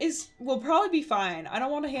again will probably be fine. I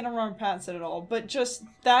don't want to hate on Robert Pattinson at all, but just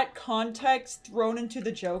that context thrown into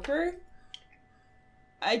the Joker,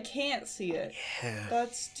 I can't see it. Yeah.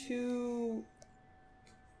 That's too.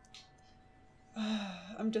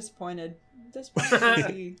 I'm disappointed.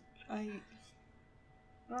 Disappointed. I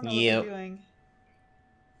don't know what Yep. they're doing.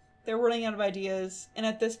 They're running out of ideas, and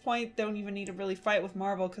at this point, they don't even need to really fight with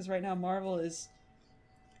Marvel because right now Marvel is.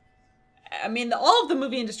 I mean, all of the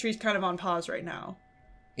movie industry is kind of on pause right now.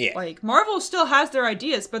 Yeah. Like Marvel still has their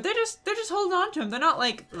ideas, but they're just holding on to them. They're not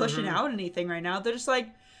like pushing Mhm. out anything right now. They're just like,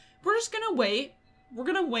 we're just gonna wait. We're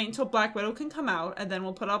gonna wait until Black Widow can come out, and then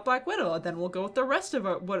we'll put out Black Widow, and then we'll go with the rest of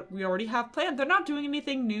what we already have planned. They're not doing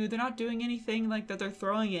anything new. They're not doing anything like that. They're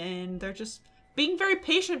throwing in. They're just being very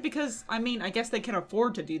patient because I mean, I guess they can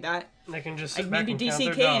afford to do that. They can just Like sit back maybe and DC count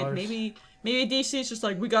their can't. dollars. Maybe DC is just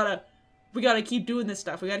like we gotta keep doing this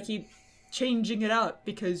stuff. We gotta keep changing it up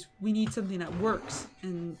because we need something that works.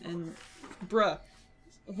 And bruh,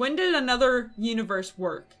 when did another universe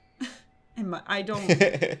work? I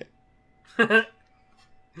don't.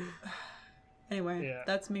 Anyway, Yeah.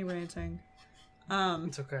 that's me ranting.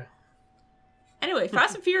 It's okay. Anyway,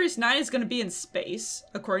 Fast and Furious 9 is going to be in space,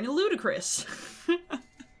 according to Ludacris. I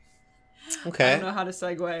Okay. don't know how to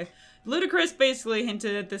segue. Ludacris basically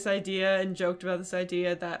hinted at this idea and joked about this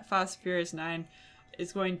idea that Fast and Furious 9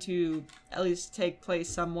 is going to at least take place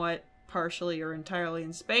somewhat, partially or entirely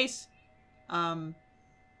in space.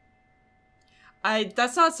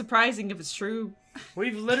 That's not surprising if it's true.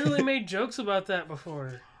 We've literally made jokes about that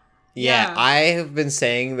before. Yeah, Yeah. I have been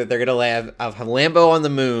saying that they're gonna have a Lambo on the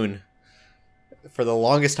moon for the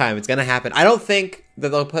longest time. It's gonna happen. I don't think that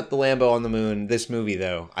they'll put the Lambo on the moon this movie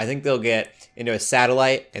though. I think they'll get into a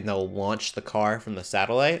satellite and they'll launch the car from the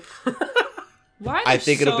satellite. Why are I there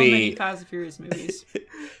think so it'll be- many Fast and Furious movies?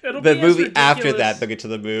 It'll The be as movie after ridiculous- that they'll get to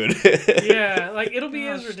the moon. Yeah, like it'll be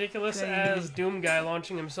as Gosh, ridiculous dang. as Doom Guy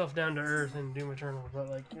launching himself down to Earth in Doom Eternal, but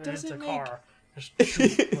like it's Doesn't a make- car. Just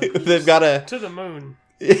like, They've gotta to the moon.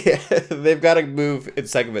 yeah, they've gotta move in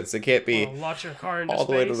segments. It can't be Launch your car into all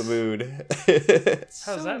the way to the space. moon. How's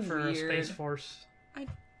So that for a weird. Space Force?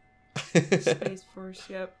 Space Force,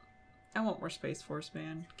 yep. I want more Space Force,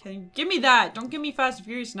 man. Can you give me that? Don't give me Fast and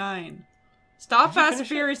Furious 9. Stop Did you Fast and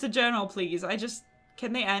finish it? Furious in general, please.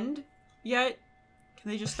 Can they end yet?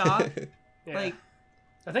 Can they just stop? Yeah. Like,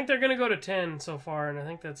 I think they're gonna go to 10 so far, and I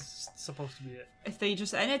think that's supposed to be it. if they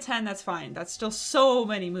just end at 10, that's fine. That's still so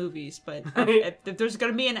many movies, but if there's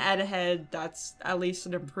gonna be an ed ahead, that's at least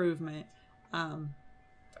an improvement.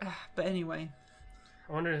 But anyway.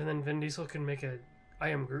 I wonder if then Vin Diesel can make a I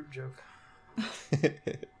am Groot joke.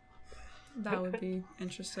 That would be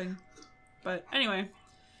interesting. But anyway.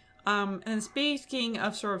 And speaking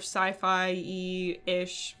of sort of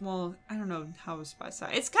sci-fi-ish, well, I don't know how it's by sci.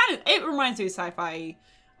 It reminds me of sci-fi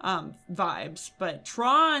vibes, but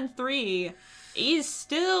Tron 3 is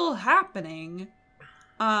still happening.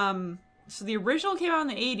 So the original came out in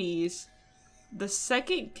the 80s. The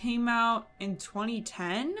second came out in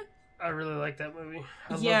 2010. I really like that movie.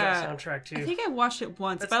 I Yeah. love that soundtrack too. I think I watched it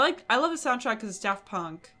once, but I love the soundtrack because it's Daft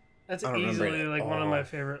Punk. That's I don't remember easily it like at one of all. my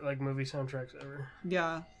favorite like movie soundtracks ever.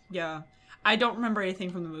 Yeah. I don't remember anything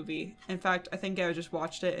from the movie. In fact, I think I just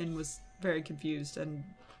watched it and was very confused and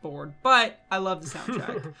bored. But I love the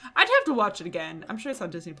soundtrack. I'd have to watch it again. I'm sure it's on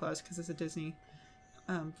Disney Plus because it's a Disney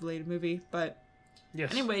related movie. But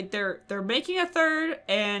Yes. anyway, they're making a third,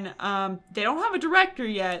 and they don't have a director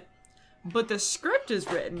yet, but the script is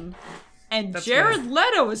written, and That's Jared good.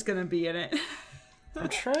 Leto is going to be in it. I'm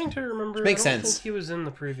trying to remember. Makes I don't sense. think he was in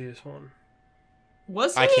the previous one.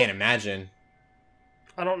 Was he? I can't imagine.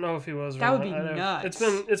 I don't know if he was. Or That would not. be I know- nuts.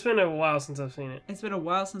 It's been a while since I've seen it. It's been a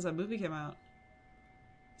while since that movie came out.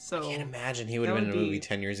 So I can't imagine he would that have been in would a movie be-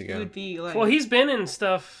 10 years it ago. would be like... Well, he's been in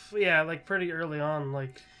stuff. Yeah, like pretty early on.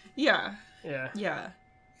 Like Yeah. yeah.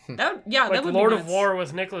 That Like would Lord be of nuts. War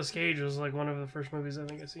with Nicolas Cage was like one of the first movies I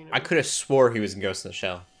think I've seen. I could have swore he was in Ghost in the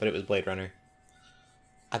Shell, but it was Blade Runner.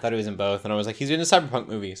 I thought he was in both, and I was like, he's in the cyberpunk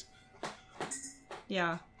movies.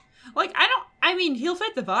 Yeah. Like, I mean, he'll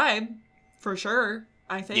fit the vibe, for sure,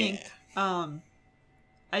 I think.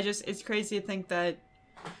 it's crazy to think that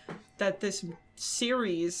this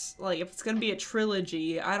series, like, if it's gonna be a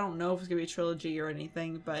trilogy, I don't know if it's gonna be a trilogy or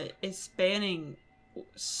anything, but it's spanning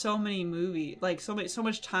so many movies, like so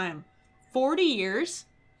much time, 40 years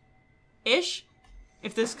ish.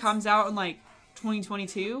 If this comes out in like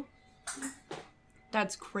 2022,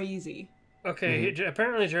 that's crazy. Okay,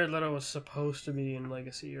 apparently Jared Leto was supposed to be in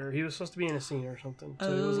Legacy, or he was supposed to be in a scene or something,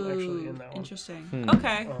 so he wasn't actually in that one. Interesting.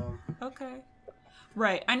 Okay. Okay.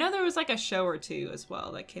 Right. I know there was like a show or two as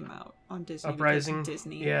well that came out on Disney. Uprising.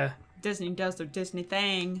 Disney. Yeah. Disney does their Disney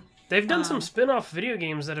thing. They've done some spin-off video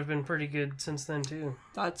games that have been pretty good since then too.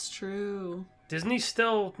 That's true. Disney's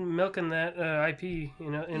still milking that IP,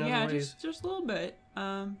 in other ways. just a little bit.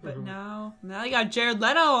 But now they got Jared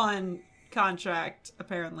Leto on contract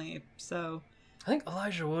apparently. So I think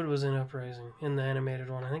Elijah Wood was in Uprising in the animated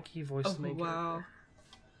one. I think he voiced the main character.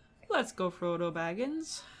 Let's go Frodo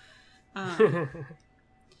Baggins.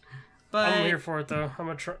 But I'm here for it though.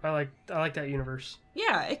 I like that universe.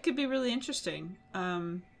 Yeah, it could be really interesting.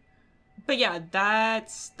 But yeah,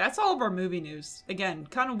 that's all of our movie news. Again,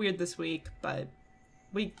 kind of weird this week, but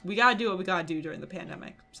we gotta do what we gotta do during the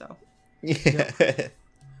pandemic. So yeah,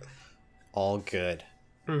 all good.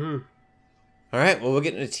 Mm-hmm. All right, well, we'll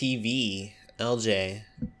get into TV. LJ,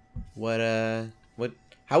 what?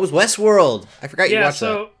 How was Westworld? I forgot you watched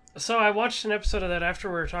that. So I watched an episode of that after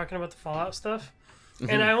we were talking about the Fallout stuff,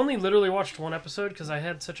 and I only literally watched one episode because I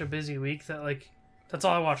had such a busy week that that's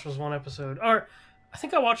all I watched was one episode. Or I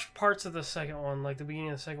think I watched parts of the second one, like the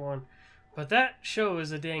beginning of the second one. But that show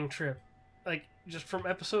is a dang trip. Like, just from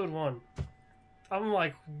episode 1. I'm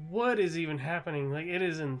like, what is even happening? Like, it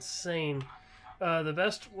is insane. The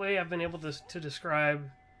best way I've been able to describe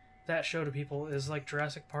that show to people is like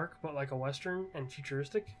Jurassic Park, but like a Western and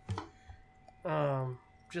futuristic.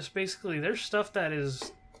 Just basically, there's stuff that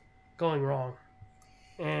is going wrong.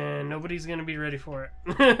 And nobody's going to be ready for it.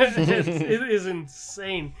 It is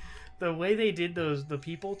insane. The way they did the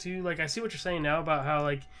people too, like I see what you're saying now about how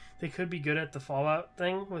like they could be good at the Fallout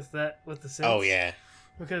thing with the synths. Oh yeah,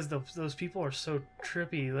 because those people are so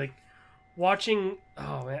trippy. Like watching,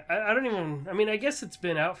 oh man, I don't even. I mean, I guess it's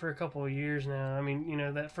been out for a couple of years now. I mean,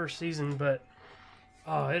 that first season, but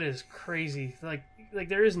oh, it is crazy. Like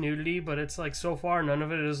there is nudity, but it's like so far none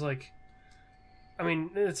of it is like. I mean,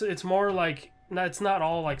 it's more like. No, it's not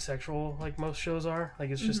all like sexual like most shows are. Like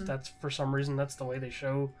it's just that's for some reason that's the way they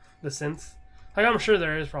show the synth. Like I'm sure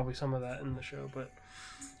there is probably some of that in the show, but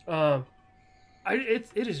it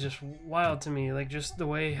is just wild to me. Like just the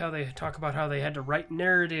way how they talk about how they had to write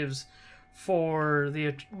narratives for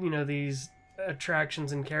the these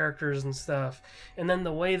attractions and characters and stuff, and then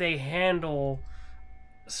the way they handle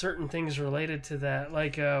certain things related to that.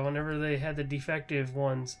 Like whenever they had the defective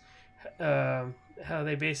ones, how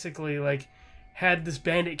they basically like. Had this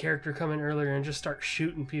bandit character come in earlier and just start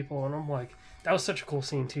shooting people, and I'm like, that was such a cool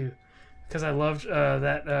scene too, because I loved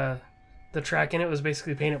that the track in it was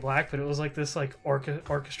basically Paint It Black, but it was like this like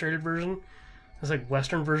orchestrated version. It was like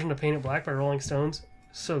Western version of Paint It Black by Rolling Stones.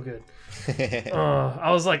 So good. I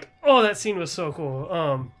was like, oh, that scene was so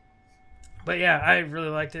cool. But yeah, I really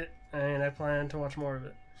liked it, and I plan to watch more of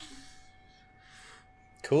it.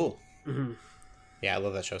 Cool. Mm-hmm. Yeah, I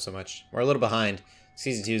love that show so much. We're a little behind.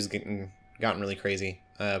 Season 2 is gotten really crazy,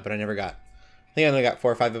 but I think I only got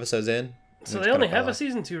 4 or 5 episodes in. So they only have a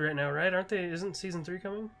season 2 right now, right? Aren't they? Isn't season 3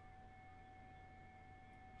 coming?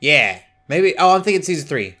 Yeah, maybe. Oh, I'm thinking season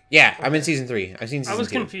 3. Yeah, okay. I'm in season 3. I've seen season 2. I was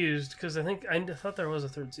confused because I thought there was a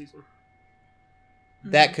 3rd season.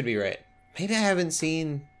 That could be right. Maybe I haven't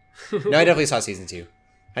seen. No, I definitely saw season 2.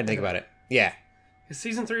 I had to think about it. Yeah.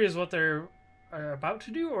 Season 3 is what they're about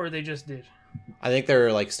to do, or they just did. I think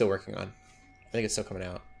they're like still working on. I think it's still coming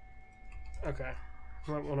out. Okay.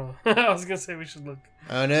 I was gonna say we should look.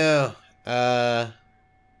 Oh no.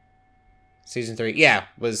 Season 3. Yeah,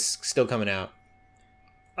 was still coming out.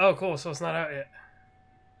 Oh, cool. So it's not out yet.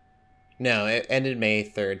 No, it ended May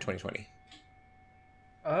 3rd, 2020.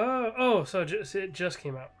 So it just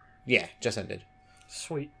came out. Yeah, just ended.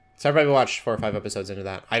 Sweet. So I probably watched 4 or 5 episodes into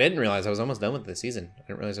that. I didn't realize I was almost done with the season. I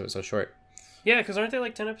didn't realize it was so short. Yeah, because aren't they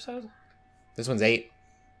like 10 episodes? This one's 8.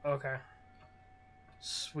 Okay.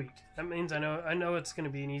 Sweet. That means I know it's going to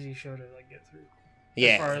be an easy show to like get through.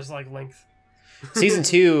 Yeah. As far as like length. Season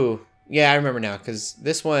 2, yeah, I remember now because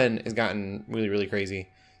this one has gotten really, really crazy.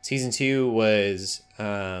 Season 2 was,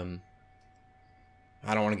 I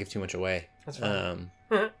don't want to give too much away. That's fine.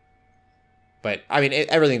 But I mean,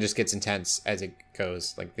 everything just gets intense as it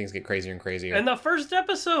goes. Like things get crazier and crazier. And the first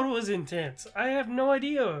episode was intense. I have no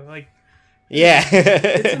idea. Like, yeah,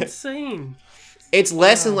 it's insane. It's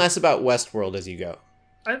less and less about Westworld as you go.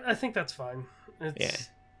 I think that's fine.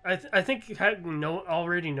 I think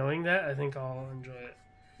already knowing that, I think I'll enjoy it.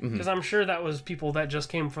 Because I'm sure that was people that just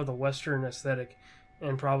came for the Western aesthetic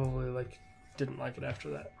and probably like didn't like it after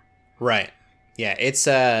that. Right. Yeah, it's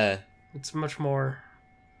much more.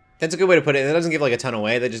 That's a good way to put it. That doesn't give like a ton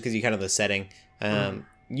away. That just gives you kind of the setting.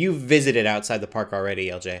 You visited outside the park already,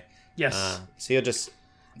 LJ. Yes. So you'll just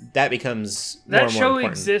that becomes more that and more show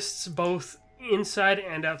important. exists both inside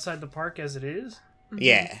and outside the park as it is.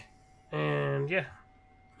 Yeah. And yeah.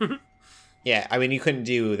 Yeah, I mean, you couldn't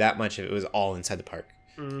do that much if it was all inside the park.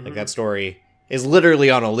 Like, that story is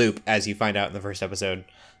literally on a loop, as you find out in the first episode.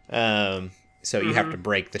 So you have to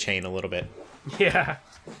break the chain a little bit. Yeah.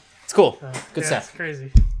 It's cool. Good yeah, stuff. It's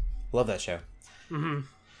crazy. Love that show.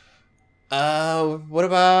 What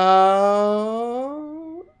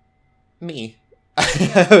about me?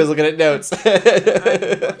 I was looking at notes. I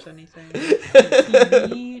didn't watch anything.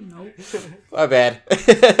 TV? Nope. My bad.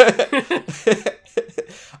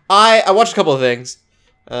 I watched a couple of things.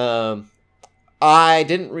 I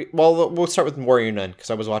didn't. Well, we'll start with Warrior Nun because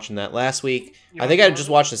I was watching that last week. I think I just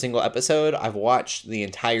watched a single episode. I've watched the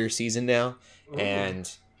entire season now, and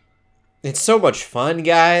it's so much fun,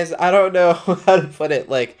 guys. I don't know how to put it.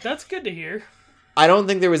 Like, That's good to hear. I don't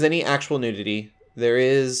think there was any actual nudity. There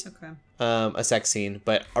is Okay. a sex scene,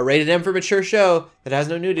 but a rated M for mature show that has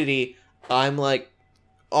no nudity, I'm like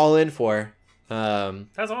all in for.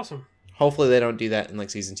 That's awesome. Hopefully they don't do that in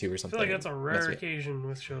like season 2 or I something. feel like that's a Mess rare me up. occasion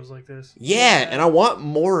with shows like this. Yeah, and I want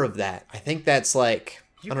more of that. I think that's like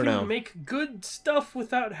You I don't can know. make good stuff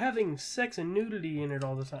without having sex and nudity in it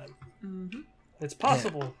all the time. It's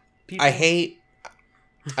possible. People. I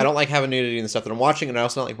don't like having nudity in the stuff that I'm watching, and I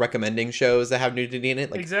also don't like recommending shows that have nudity in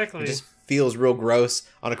it. Like, Exactly. It just feels real gross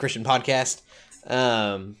on a Christian podcast.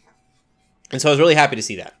 And so I was really happy to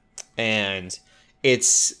see that. And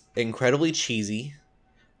it's incredibly cheesy.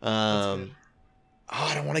 I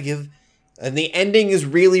don't want to give... And the ending is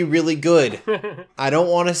really, really good. I don't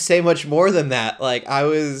want to say much more than that. Like, I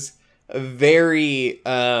was very...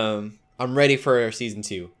 I'm ready for season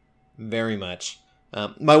 2. Very much.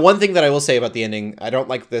 My one thing that I will say about the ending, I don't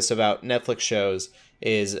like this about Netflix shows,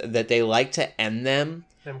 is that they like to end them.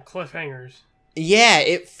 Them cliffhangers. Yeah,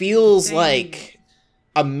 it feels Dang. like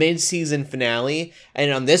a mid-season finale,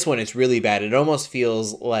 and on this one it's really bad. It almost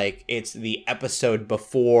feels like it's the episode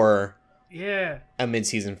before Yeah. a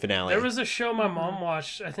mid-season finale. There was a show my mom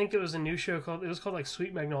watched. I think it was a new show called like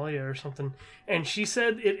Sweet Magnolia or something. And she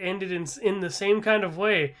said it ended in the same kind of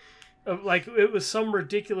way. Like it was some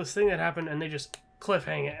ridiculous thing that happened and they just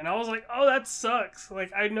cliffhang it. And I was like, "Oh, that sucks."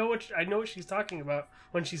 Like I know what she's talking about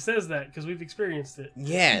when she says that because we've experienced it.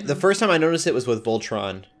 Yeah, the first time I noticed it was with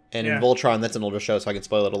Voltron. And in Yeah. Voltron, that's an older show, so I can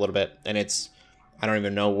spoil it a little bit. And it's, I don't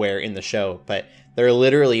even know where in the show, but they're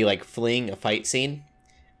literally like fleeing a fight scene,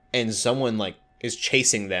 and someone like is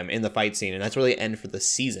chasing them in the fight scene, and that's where they end for the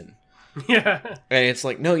season. Yeah. And it's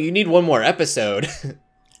like, no, you need one more episode,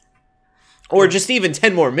 or just even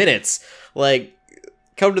 10 more minutes. Like,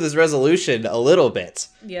 come to this resolution a little bit.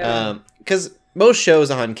 Yeah. Because most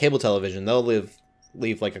shows on cable television, they'll leave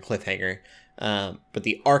like a cliffhanger. But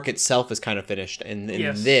the arc itself is kind of finished, and in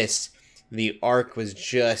Yes. this, the arc was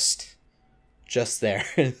just there.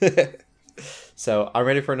 So I'm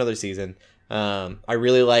ready for another season. I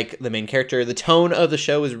really like the main character. The tone of the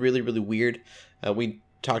show is really, really weird. We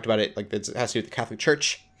talked about it, like it has to do with the Catholic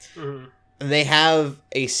Church. Mhm. And they have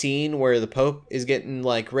a scene where the Pope is getting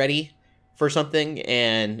like ready for something,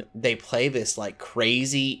 and they play this like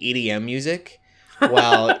crazy EDM music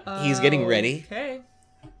while he's getting ready. Okay.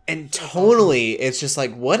 And tonally, it's just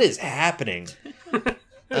like, what is happening?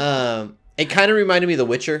 It kind of reminded me of The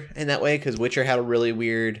Witcher in that way, because Witcher had a really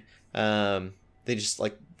weird, they just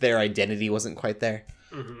like, their identity wasn't quite there.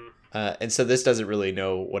 Mhm. And so this doesn't really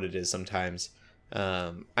know what it is sometimes.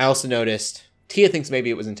 I also noticed, Tia thinks maybe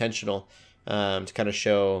it was intentional to kind of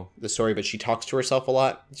show the story, but she talks to herself a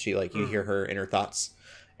lot. She like, you hear her inner thoughts,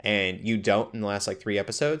 and you don't in the last like 3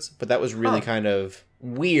 episodes. But that was really kind of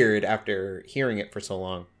weird after hearing it for so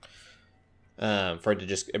long, for it to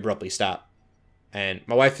just abruptly stop. And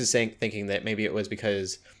my wife is thinking that maybe it was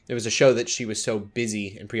because it was a show that she was so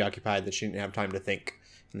busy and preoccupied that she didn't have time to think,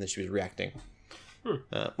 and that she was reacting, which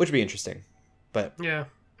would be interesting. But Yeah.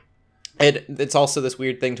 it's also this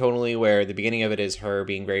weird thing tonally where the beginning of it is her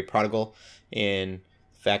being very prodigal in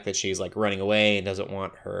the fact that she's like running away and doesn't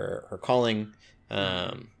want her calling.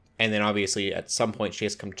 And then obviously at some point she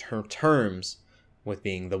has to come to terms with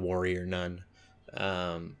being the warrior nun.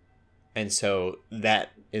 And so that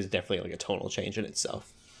is definitely like a tonal change in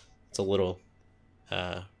itself. It's a little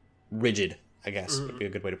rigid, I guess, would be a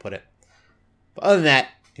good way to put it. But other than that,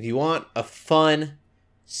 if you want a fun,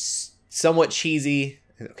 somewhat cheesy,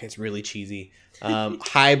 Okay, it's really cheesy.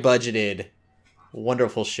 High budgeted,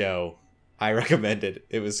 wonderful show. I recommend it.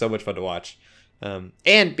 It was so much fun to watch.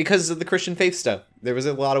 And because of the Christian faith stuff, there was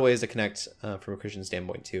a lot of ways to connect from a Christian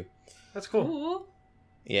standpoint too. That's cool. Ooh,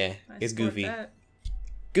 Yeah, I it's support goofy. that.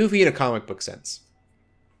 Goofy in a comic book sense.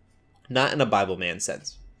 Not in a Bible man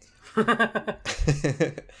sense.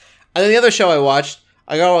 And then the other show I watched,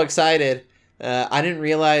 I got all excited. I didn't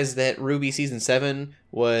realize that Ruby Season 7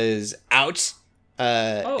 was out.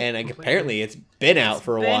 And apparently it's been out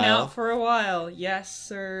for a while. Been out for a while. Yes,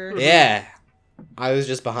 sir. Yeah. I was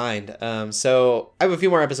just behind. So I have a few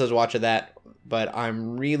more episodes to watch of that, but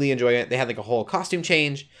I'm really enjoying it. They had like a whole costume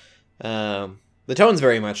change. The tone's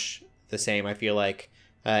very much the same, I feel like.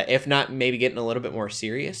 If not, maybe getting a little bit more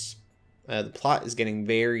serious. The plot is getting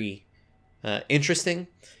very interesting.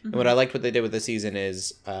 And what I liked what they did with this season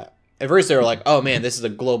is, at first they were like, oh man, this is a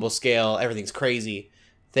global scale, everything's crazy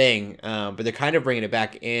thing. But they're kind of bringing it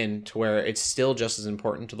back in to where it's still just as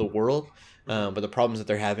important to the world. But the problems that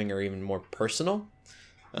they're having are even more personal.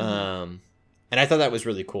 And I thought that was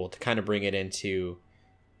really cool to kind of bring it into...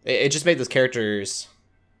 It just made those characters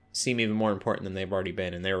seem even more important than they've already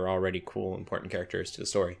been. And they were already cool, important characters to the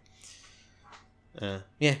story.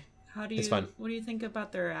 Yeah. How do you? It's fun. What do you think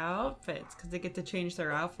about their outfits? Because they get to change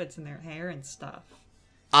their outfits and their hair and stuff.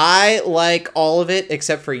 I like all of it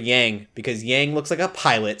except for Yang, because Yang looks like a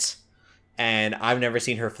pilot. And I've never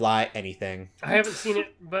seen her fly anything. I haven't seen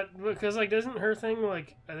it, but because like, doesn't her thing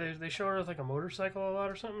like they show her with like a motorcycle a lot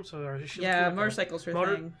or something? So Yeah, motorcycles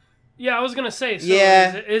her thing. Yeah, I was gonna say. So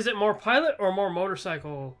Yeah. Is it more pilot or more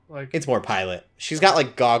motorcycle? Like It's more pilot. She's got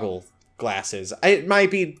like goggle glasses. They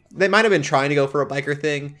might have been trying to go for a biker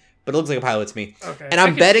thing, but it looks like a pilot to me. okay. And I I'm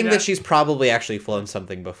can see betting that she's probably actually flown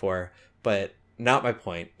something before, but not my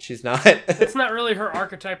point. She's not. It's not really her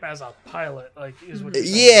archetype as a pilot, like is what. You're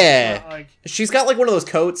saying. Yeah. It's not like, She's got like one of those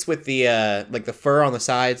coats with the like the fur on the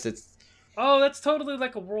sides. It's oh, that's totally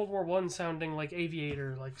like a World War I sounding like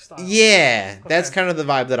aviator like style. yeah. That's Okay. kind of the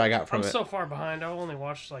vibe that I got from I'm it. so far behind. I've only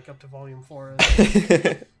watched like up to volume 4.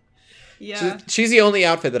 Yeah. She's the only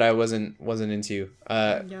outfit that I wasn't into.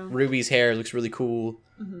 Yeah. Ruby's hair looks really cool.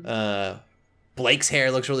 Blake's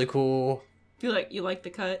hair looks really cool. You like the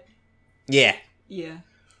cut? Yeah, Yeah.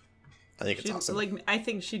 I think it's She, awesome. Like I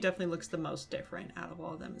think she definitely looks the most different out of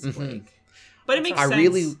all of them. Is Blake. But it makes I sense.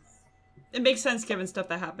 really- It makes sense given stuff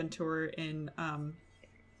that happened to her in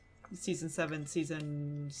season 7,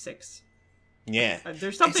 season 6. Yeah.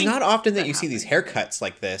 There's something. It's not often that that you see these happened. haircuts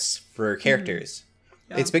like this for characters.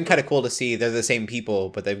 Yeah. It's been kind of cool to see they're the same people,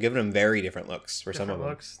 but they've given them very different looks for some of them.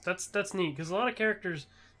 looks. That's neat because a lot of characters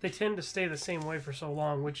they tend to stay the same way for so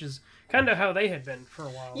long, which is kind of how they had been for a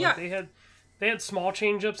while. Yeah. Like they had small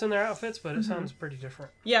change ups in their outfits, but it sounds pretty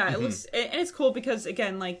different. Yeah, it looks, and it's cool because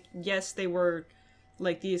again, like, yes, they were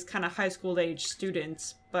like these kind of high school age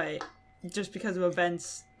students, but just because of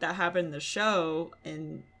events that happened in the show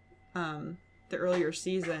in the earlier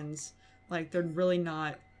seasons, like they're really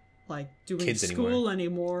not like doing Kids school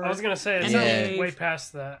anymore. I was gonna say it And sounds they've- way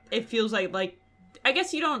past that. It feels like I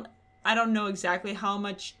guess I don't know exactly how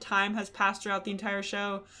much time has passed throughout the entire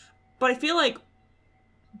show, but I feel like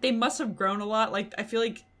they must have grown a lot. Like I feel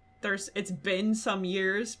like it's been some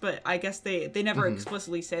years, but I guess they never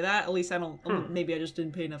explicitly say that. At least I don't. Maybe I just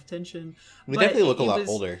didn't pay enough attention. We But definitely look a it lot was-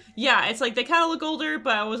 older. Yeah, it's like they kind of look older,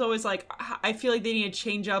 but I was always like, I feel like they need to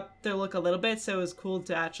change up their look a little bit. So it was cool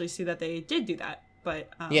to actually see that they did do that. But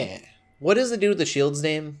Yeah. What is the dude with the shield's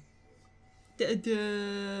name?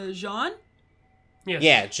 Jean. Yes.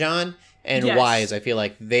 Yeah, John and Yes. Wise. I feel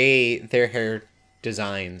like their hair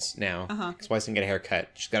designs now. Uh-huh. Because Wise didn't get a haircut.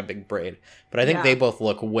 She's got a big braid. But I think Yeah. they both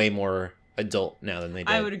look way more adult now than they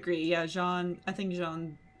did. I would agree. Yeah, Jean. I think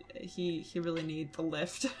Jean. He really needs the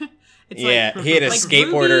lift. It's Yeah, like, he had a like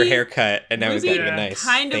skateboarter Ruby- haircut, and now he's Ruby getting a nice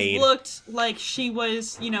kind fade. of looked like she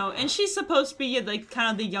was, and she's supposed to be like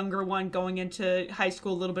kind of the younger one going into high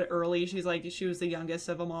school a little bit early. She was the youngest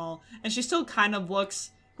of them all, and she still kind of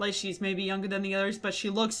looks like she's maybe younger than the others, but she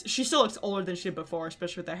still looks older than she did before,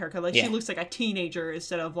 especially with that haircut. Like Yeah. she looks like a teenager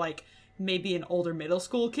instead of like maybe an older middle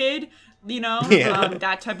school kid, Yeah.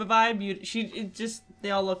 that type of vibe. They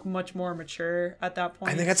all look much more mature at that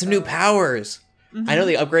point. And they got some new powers. Mm-hmm. I know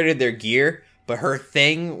they upgraded their gear, but her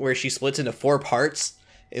thing where she splits into 4 parts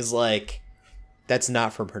is like, that's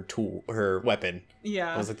not from her weapon.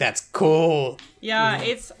 Yeah. I was like, that's cool. Yeah,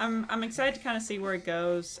 I'm excited to kind of see where it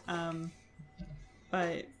goes,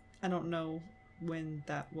 but I don't know when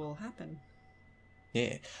that will happen.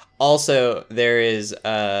 Yeah. Also, there is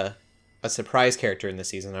a surprise character in the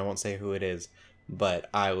season. I won't say who it is, but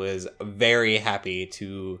I was very happy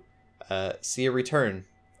to see a return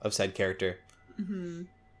of said character.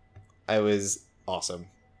 I was awesome.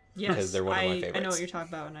 Yes, Because they're one of my I know favorites. what you're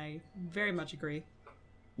talking about, and I very much agree.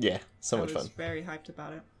 Yeah, so I much was fun. very hyped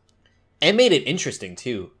about it. And made it interesting,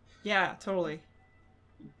 too. Yeah, totally.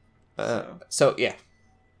 So, yeah.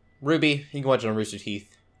 Ruby, you can watch it on Rooster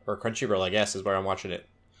Teeth. Or Crunchyroll, I guess, is where I'm watching it.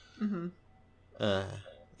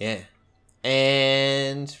 Yeah.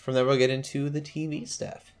 And from there, we'll get into the TV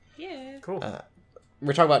stuff. Yeah. Cool.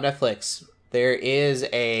 We're talking about Netflix. There is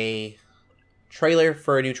a trailer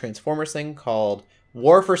for a new Transformers thing called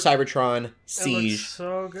War for Cybertron It Siege. looks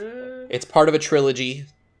so good. It's part of a trilogy.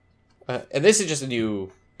 And this is just a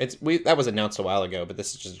new... that was announced a while ago, but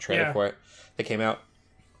this is just a trailer for it that came out.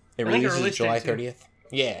 It I think it releases released July date, too. 30th.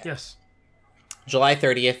 Yeah. Yes. July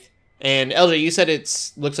 30th. And LJ, you said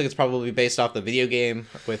looks like it's probably based off the video game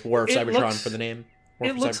with War of It Cybertron looks- for the name. War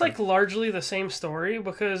It for looks Cybertron. like largely the same story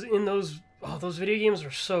because in those video games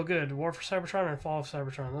are so good. War for Cybertron and Fall of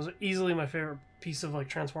Cybertron. Those are easily my favorite piece of like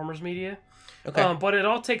Transformers media. Okay. But it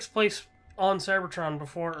all takes place on Cybertron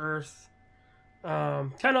before Earth.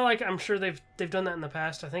 Kind of like I'm sure they've done that in the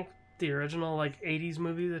past. I think the original like '80s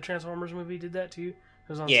movie, the Transformers movie, did that too. It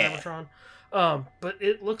was on Yeah. Cybertron. But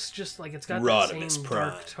it looks just like it's got Rodimus that same Prime.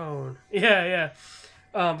 dark tone. Yeah.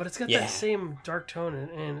 But it's got Yeah. that same dark tone,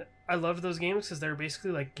 and I loved those games because they're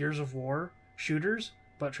basically like Gears of War shooters,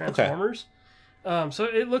 but Transformers. So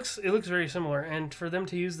it looks very similar, and for them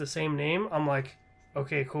to use the same name, I'm like,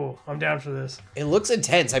 okay, cool, I'm down for this. It looks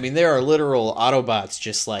intense. I mean, there are literal Autobots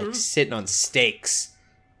just like Mm-hmm. sitting on stakes.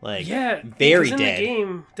 Like, Yeah, very because in dead. the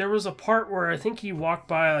game, there was a part where I think you walk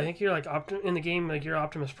by. I think you're like in the game, like you're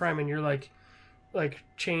Optimus Prime, and you're like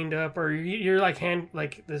chained up, or you're like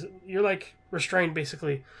you're like restrained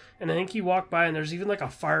basically. And I think you walk by, and there's even like a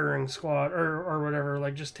firing squad or whatever,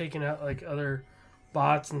 like just taking out like other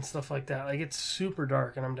bots and stuff like that. Like it's super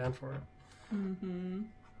dark, and I'm down for it.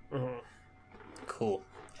 cool.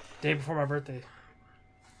 Day before my birthday.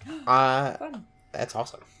 That's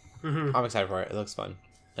awesome. Mm-hmm. I'm excited for it. It looks fun.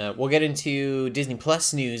 We'll get into Disney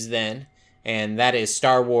Plus news then, and that is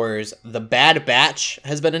Star Wars: The Bad Batch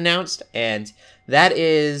has been announced, and that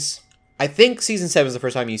is, I think, season 7 is the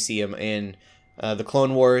first time you see them in the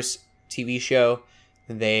Clone Wars TV show.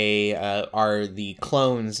 They are the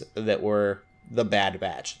clones that were the Bad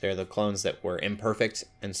Batch. They're the clones that were imperfect,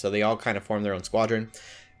 and so they all kind of form their own squadron,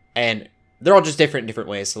 and they're all just different in different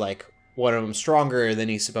ways. So like one of them's stronger than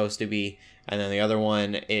he's supposed to be, and then the other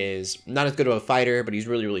one is not as good of a fighter, but he's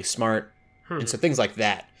really, really smart. And so things like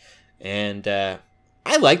that. And I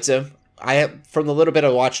liked him. From the little bit I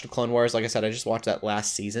watched of Clone Wars, like I said, I just watched that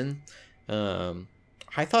last season.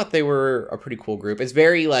 I thought they were a pretty cool group. It's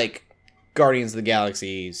very like Guardians of the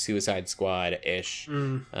Galaxy, Suicide Squad-ish.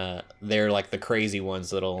 They're like the crazy ones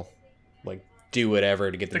that'll like do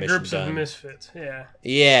whatever to get the mission groups done. of misfits. Yeah.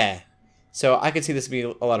 Yeah. So I could see this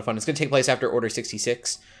being a lot of fun. It's going to take place after Order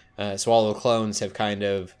 66. So all the clones have kind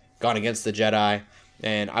of gone against the Jedi.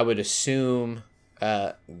 And I would assume,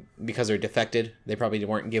 because they're defected, they probably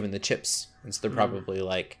weren't given the chips. And so they're probably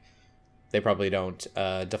like, they probably don't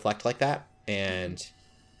deflect like that. And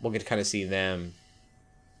we'll get to kind of see them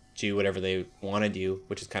do whatever they want to do,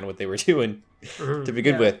 which is kind of what they were doing to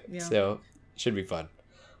begin with. Yeah. So should be fun.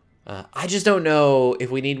 I just don't know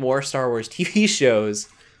if we need more Star Wars TV shows.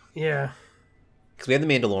 Yeah. Because we have The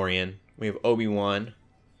Mandalorian, we have Obi-Wan,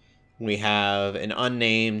 we have an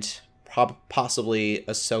unnamed, possibly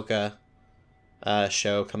Ahsoka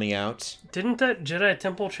show coming out. Didn't that Jedi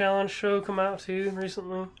Temple Challenge show come out too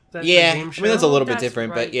recently? That Yeah, I game mean show? that's a little bit That's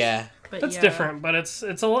different, but right. yeah. But That's yeah. different, but it's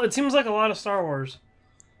a lot. It seems like a lot of Star Wars.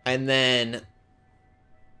 And then,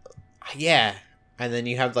 yeah, and then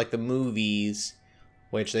you have like the movies,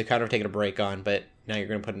 which they've kind of taken a break on, but now you're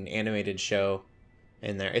going to put an animated show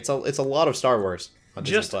in there. It's a lot of Star Wars on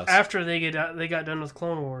Disney Just Plus. after they got done with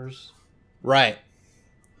Clone Wars. Right.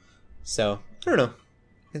 So I don't know.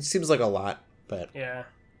 It seems like a lot, but Yeah.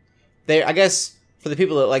 I guess for the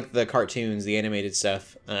people that like the cartoons, the animated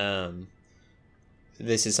stuff,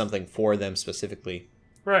 this is something for them specifically.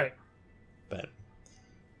 Right. But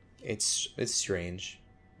it's strange.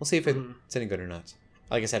 We'll see if it's any good or not.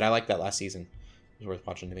 Like I said, I liked that last season. It was worth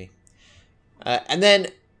watching to me. And then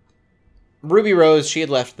Ruby Rose, she had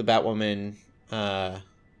left the Batwoman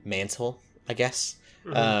mantle, I guess,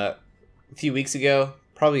 a few weeks ago,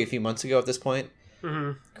 probably a few months ago at this point.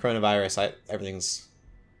 Coronavirus, everything's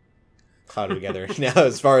clouded together now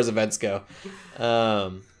as far as events go.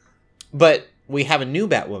 But we have a new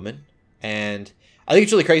Batwoman, and I think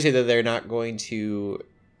it's really crazy that they're not going to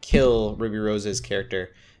kill Ruby Rose's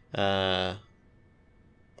character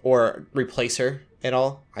or replace her at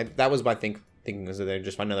all. That was my thinking, was that they'd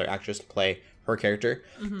just find another actress to play her character.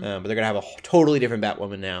 But they're gonna have a totally different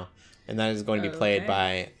Batwoman now, and that is going to be played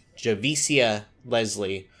by Javicia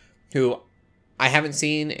Leslie, who I haven't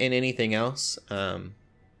seen in anything else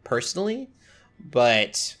personally,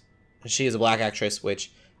 but she is a black actress,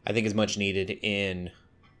 which I think is much needed in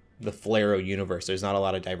the Falero universe. There's not a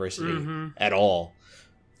lot of diversity at all,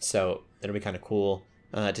 so it'll be kind of cool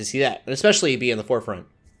to see that, and especially be in the forefront.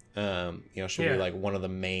 She'll be like one of the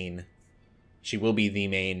main. She will be the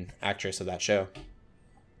main actress of that show.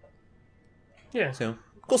 Yeah. So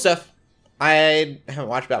cool stuff. I haven't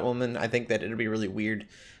watched Batwoman. I think that it'll be really weird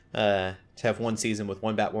to have one season with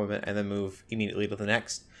one Batwoman and then move immediately to the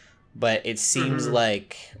next. But it seems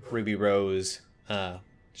like Ruby Rose,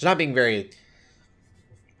 she's not being very.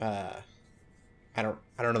 I don't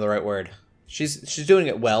know the right word. She's doing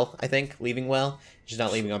it well. I think leaving well. She's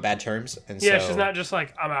not leaving on bad terms, and yeah, so, she's not just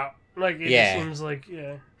like I'm out. Like it just seems like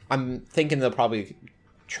I'm thinking they'll probably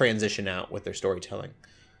transition out with their storytelling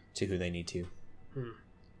to who they need to.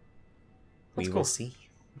 We will see.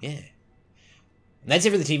 Yeah. And that's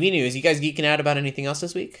it for the TV news. You guys geeking out about anything else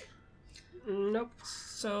this week? Nope.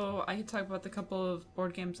 So I could talk about the couple of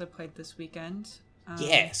board games I played this weekend.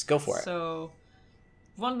 Yes, go for it. So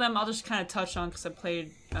one of them I'll just kind of touch on because I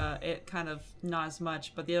played it kind of not as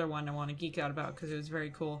much, but the other one I want to geek out about because it was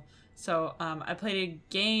very cool. So I played a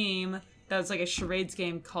game that was like a charades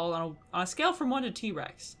game called on a scale from 1 to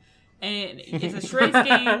T-Rex. And it's a charades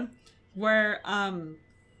game where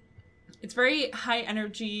it's very high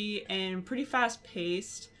energy and pretty fast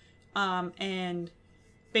paced. And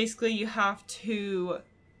basically you have to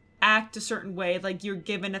act a certain way, like you're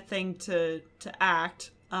given a thing to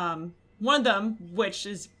act. One of them, which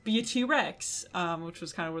is be a T-Rex, which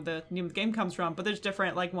was kind of where the name of the game comes from. But there's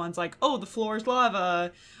different like ones like, oh, the floor is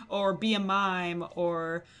lava, or be a mime,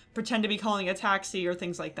 or pretend to be calling a taxi, or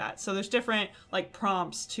things like that. So there's different like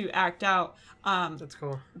prompts to act out. That's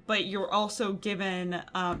cool. But you're also given,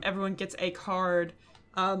 everyone gets a card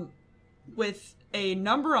with a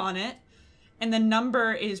number on it. And the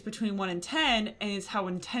number is between 1 and 10, and is how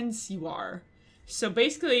intense you are. So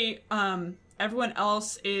basically, everyone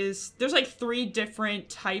else is... There's like 3 different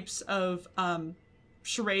types of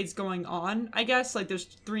charades going on, I guess. Like there's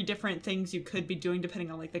 3 different things you could be doing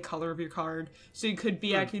depending on like the color of your card. So you could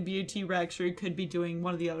be actually be a T-Rex, or you could be doing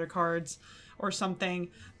one of the other cards or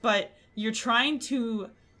something. But you're trying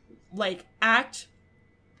to like act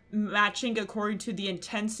matching according to the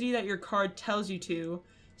intensity that your card tells you to.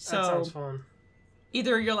 So that sounds fun.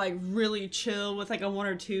 Either you're like really chill with like a 1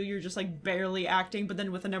 or 2, you're just like barely acting, but then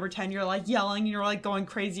with a number 10, you're like yelling and you're like going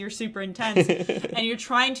crazy, you're super intense, and you're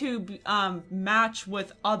trying to match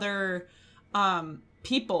with other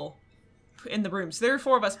people in the room. So there were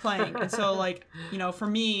 4 of us playing, and so like, you know, for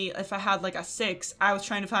me, if I had like a 6, I was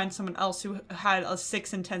trying to find someone else who had a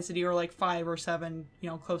 6 intensity, or like 5 or 7, you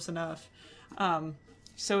know, close enough.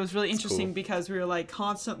 So it was really interesting because we were like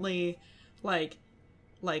constantly like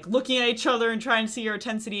looking at each other and trying to see our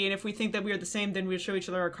intensity, and if we think that we are the same, then we'd show each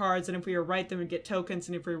other our cards, and if we were right, then we'd get tokens,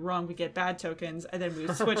 and if we were wrong, we'd get bad tokens, and then we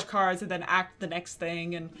would switch cards and then act the next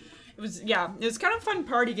thing. And it was kind of a fun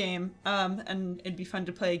party game, and it'd be fun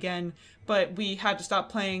to play again, but we had to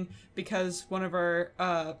stop playing because one of our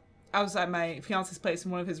I was at my fiance's place,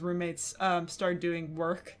 and one of his roommates started doing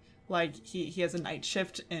work. Like he has a night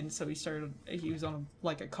shift, and so he was on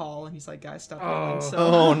like a call, and he's like, guys, stop yelling. So,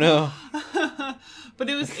 oh no. But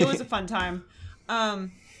it was a fun time. The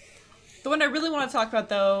one I really want to talk about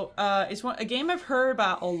though is a game I've heard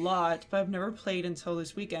about a lot, but I've never played until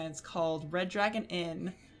this weekend. It's called Red Dragon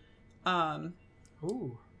Inn.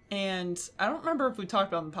 Ooh. And I don't remember if we talked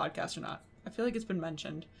about it on the podcast or not. I feel like it's been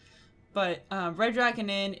mentioned. But Red Dragon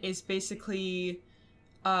Inn is basically...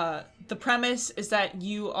 the premise is that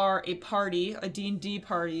you are a party, a D&D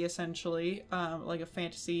party, essentially, like a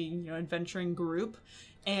fantasy, you know, adventuring group,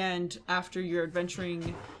 and after your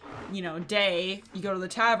adventuring, you know, day, you go to the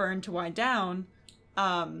tavern to wind down,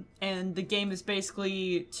 and the game is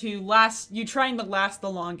basically you trying to last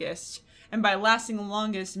the longest, and by lasting the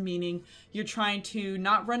longest, meaning you're trying to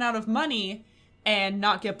not run out of money and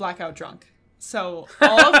not get blackout drunk. So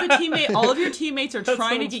all of your teammates are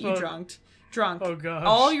trying to get you drunk. Oh gosh.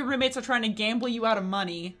 All your roommates are trying to gamble you out of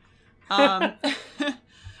money. And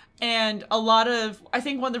I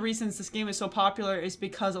think one of the reasons this game is so popular is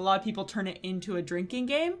because a lot of people turn it into a drinking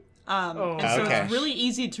game. It's really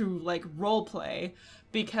easy to like role play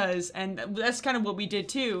and that's kind of what we did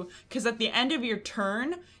too. Because at the end of your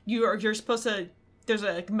turn, you're supposed to. There's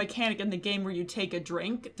a mechanic in the game where you take a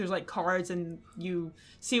drink. There's like cards, and you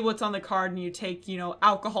see what's on the card, and you take, you know,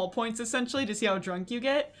 alcohol points essentially to see how drunk you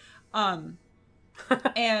get.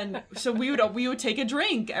 And so we would take a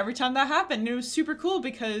drink every time that happened. And it was super cool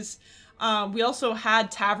because we also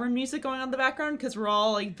had tavern music going on in the background because we're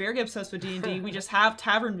all like very obsessed with D&D. We just have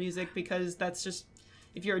tavern music because that's just,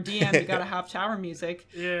 if you're a DM, you gotta have tavern music.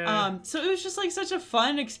 Yeah. So it was just like such a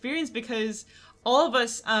fun experience because all of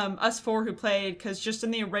us, us four who played, because just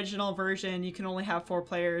in the original version, you can only have 4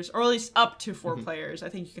 players, or at least up to 4 players. I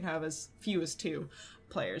think you can have as few as 2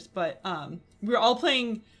 players. But we were all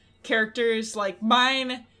playing characters like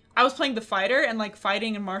mine. I was playing the fighter, and like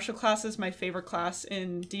fighting and martial class is my favorite class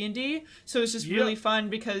in D&D. So it was just really fun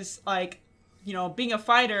because like, you know, being a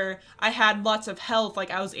fighter, I had lots of health. Like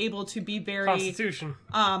I was able to be very Constitution.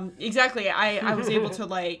 Exactly. I was able to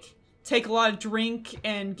like take a lot of drink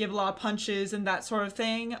and give a lot of punches and that sort of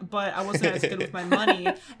thing, but I wasn't as good with my money.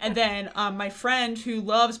 And then my friend who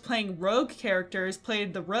loves playing rogue characters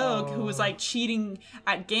played the rogue who was like cheating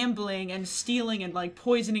at gambling and stealing and like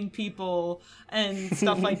poisoning people and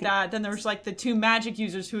stuff like that. Then there was like the 2 magic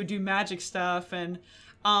users who would do magic stuff, and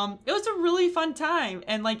it was a really fun time.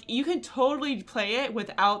 And like you can totally play it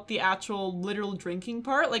without the actual literal drinking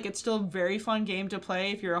part. Like it's still a very fun game to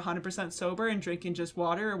play if you're 100% sober and drinking just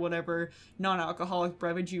water or whatever non-alcoholic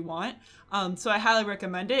beverage you want. So I highly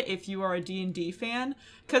recommend it if you are a D&D fan,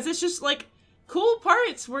 because it's just like cool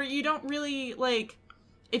parts where you don't really like,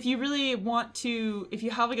 if you really want to, if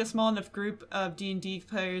you have like a small enough group of D&D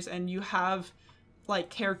players and you have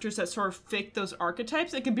like characters that sort of fit those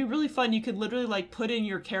archetypes, it could be really fun. You could literally like put in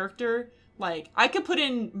your character, like I could put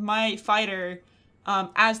in my fighter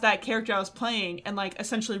as that character I was playing and like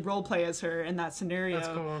essentially role play as her in that scenario. That's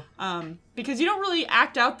cool. Because you don't really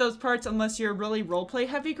act out those parts unless you're a really role play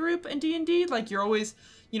heavy group in D&D. Like you're always,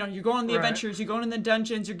 you know, you're going on the adventures, you're going in the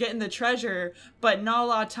dungeons, you're getting the treasure, but not a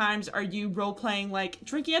lot of times are you role playing like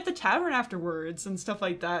drinking at the tavern afterwards and stuff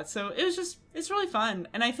like that. So it was just, it's really fun.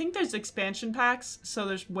 And I think there's expansion packs, so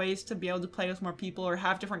there's ways to be able to play with more people or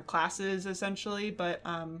have different classes essentially. But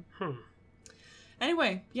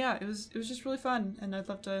anyway, yeah, it was just really fun, and I'd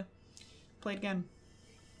love to play it again.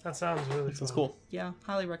 That sounds really That's fun. cool. Yeah,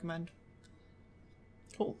 highly recommend.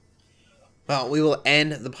 Cool. Well, we will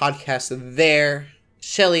end the podcast there.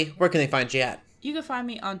 Shelly, where can they find you at? You can find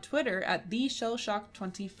me on Twitter at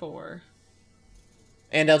TheShellshock24.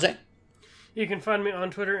 And LJ? You can find me on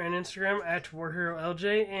Twitter and Instagram at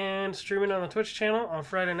WarHeroLJ, and streaming on the Twitch channel on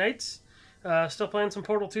Friday nights. Still playing some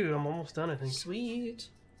Portal 2. I'm almost done, I think. Sweet.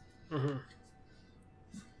 Mm-hmm.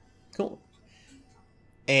 Cool.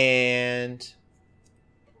 And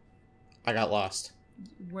I got lost.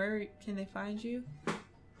 Where can they find you?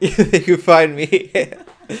 You can find me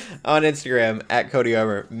on Instagram at Cody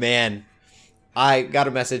Armour. Man, I got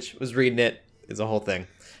a message, was reading it. It's a whole thing.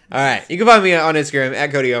 All right. You can find me on Instagram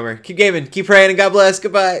at Cody Armour. Keep gaming, keep praying, and God bless.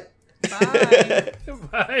 Goodbye. Bye.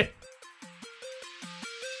 Goodbye.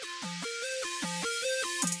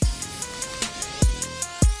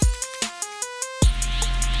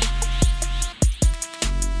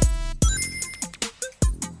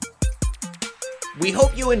 We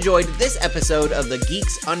hope you enjoyed this episode of the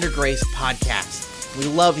Geeks Under Grace podcast. We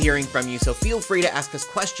love hearing from you, so feel free to ask us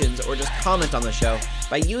questions or just comment on the show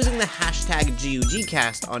by using the hashtag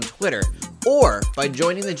GUGcast on Twitter, or by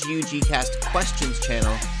joining the GUGcast questions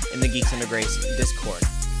channel in the Geeks Under Grace Discord.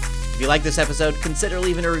 If you like this episode, consider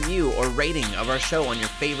leaving a review or rating of our show on your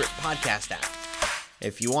favorite podcast app.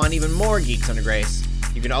 If you want even more Geeks Under Grace,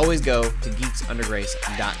 you can always go to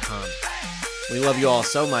geeksundergrace.com. We love you all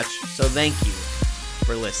so much, so thank you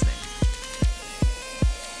for listening.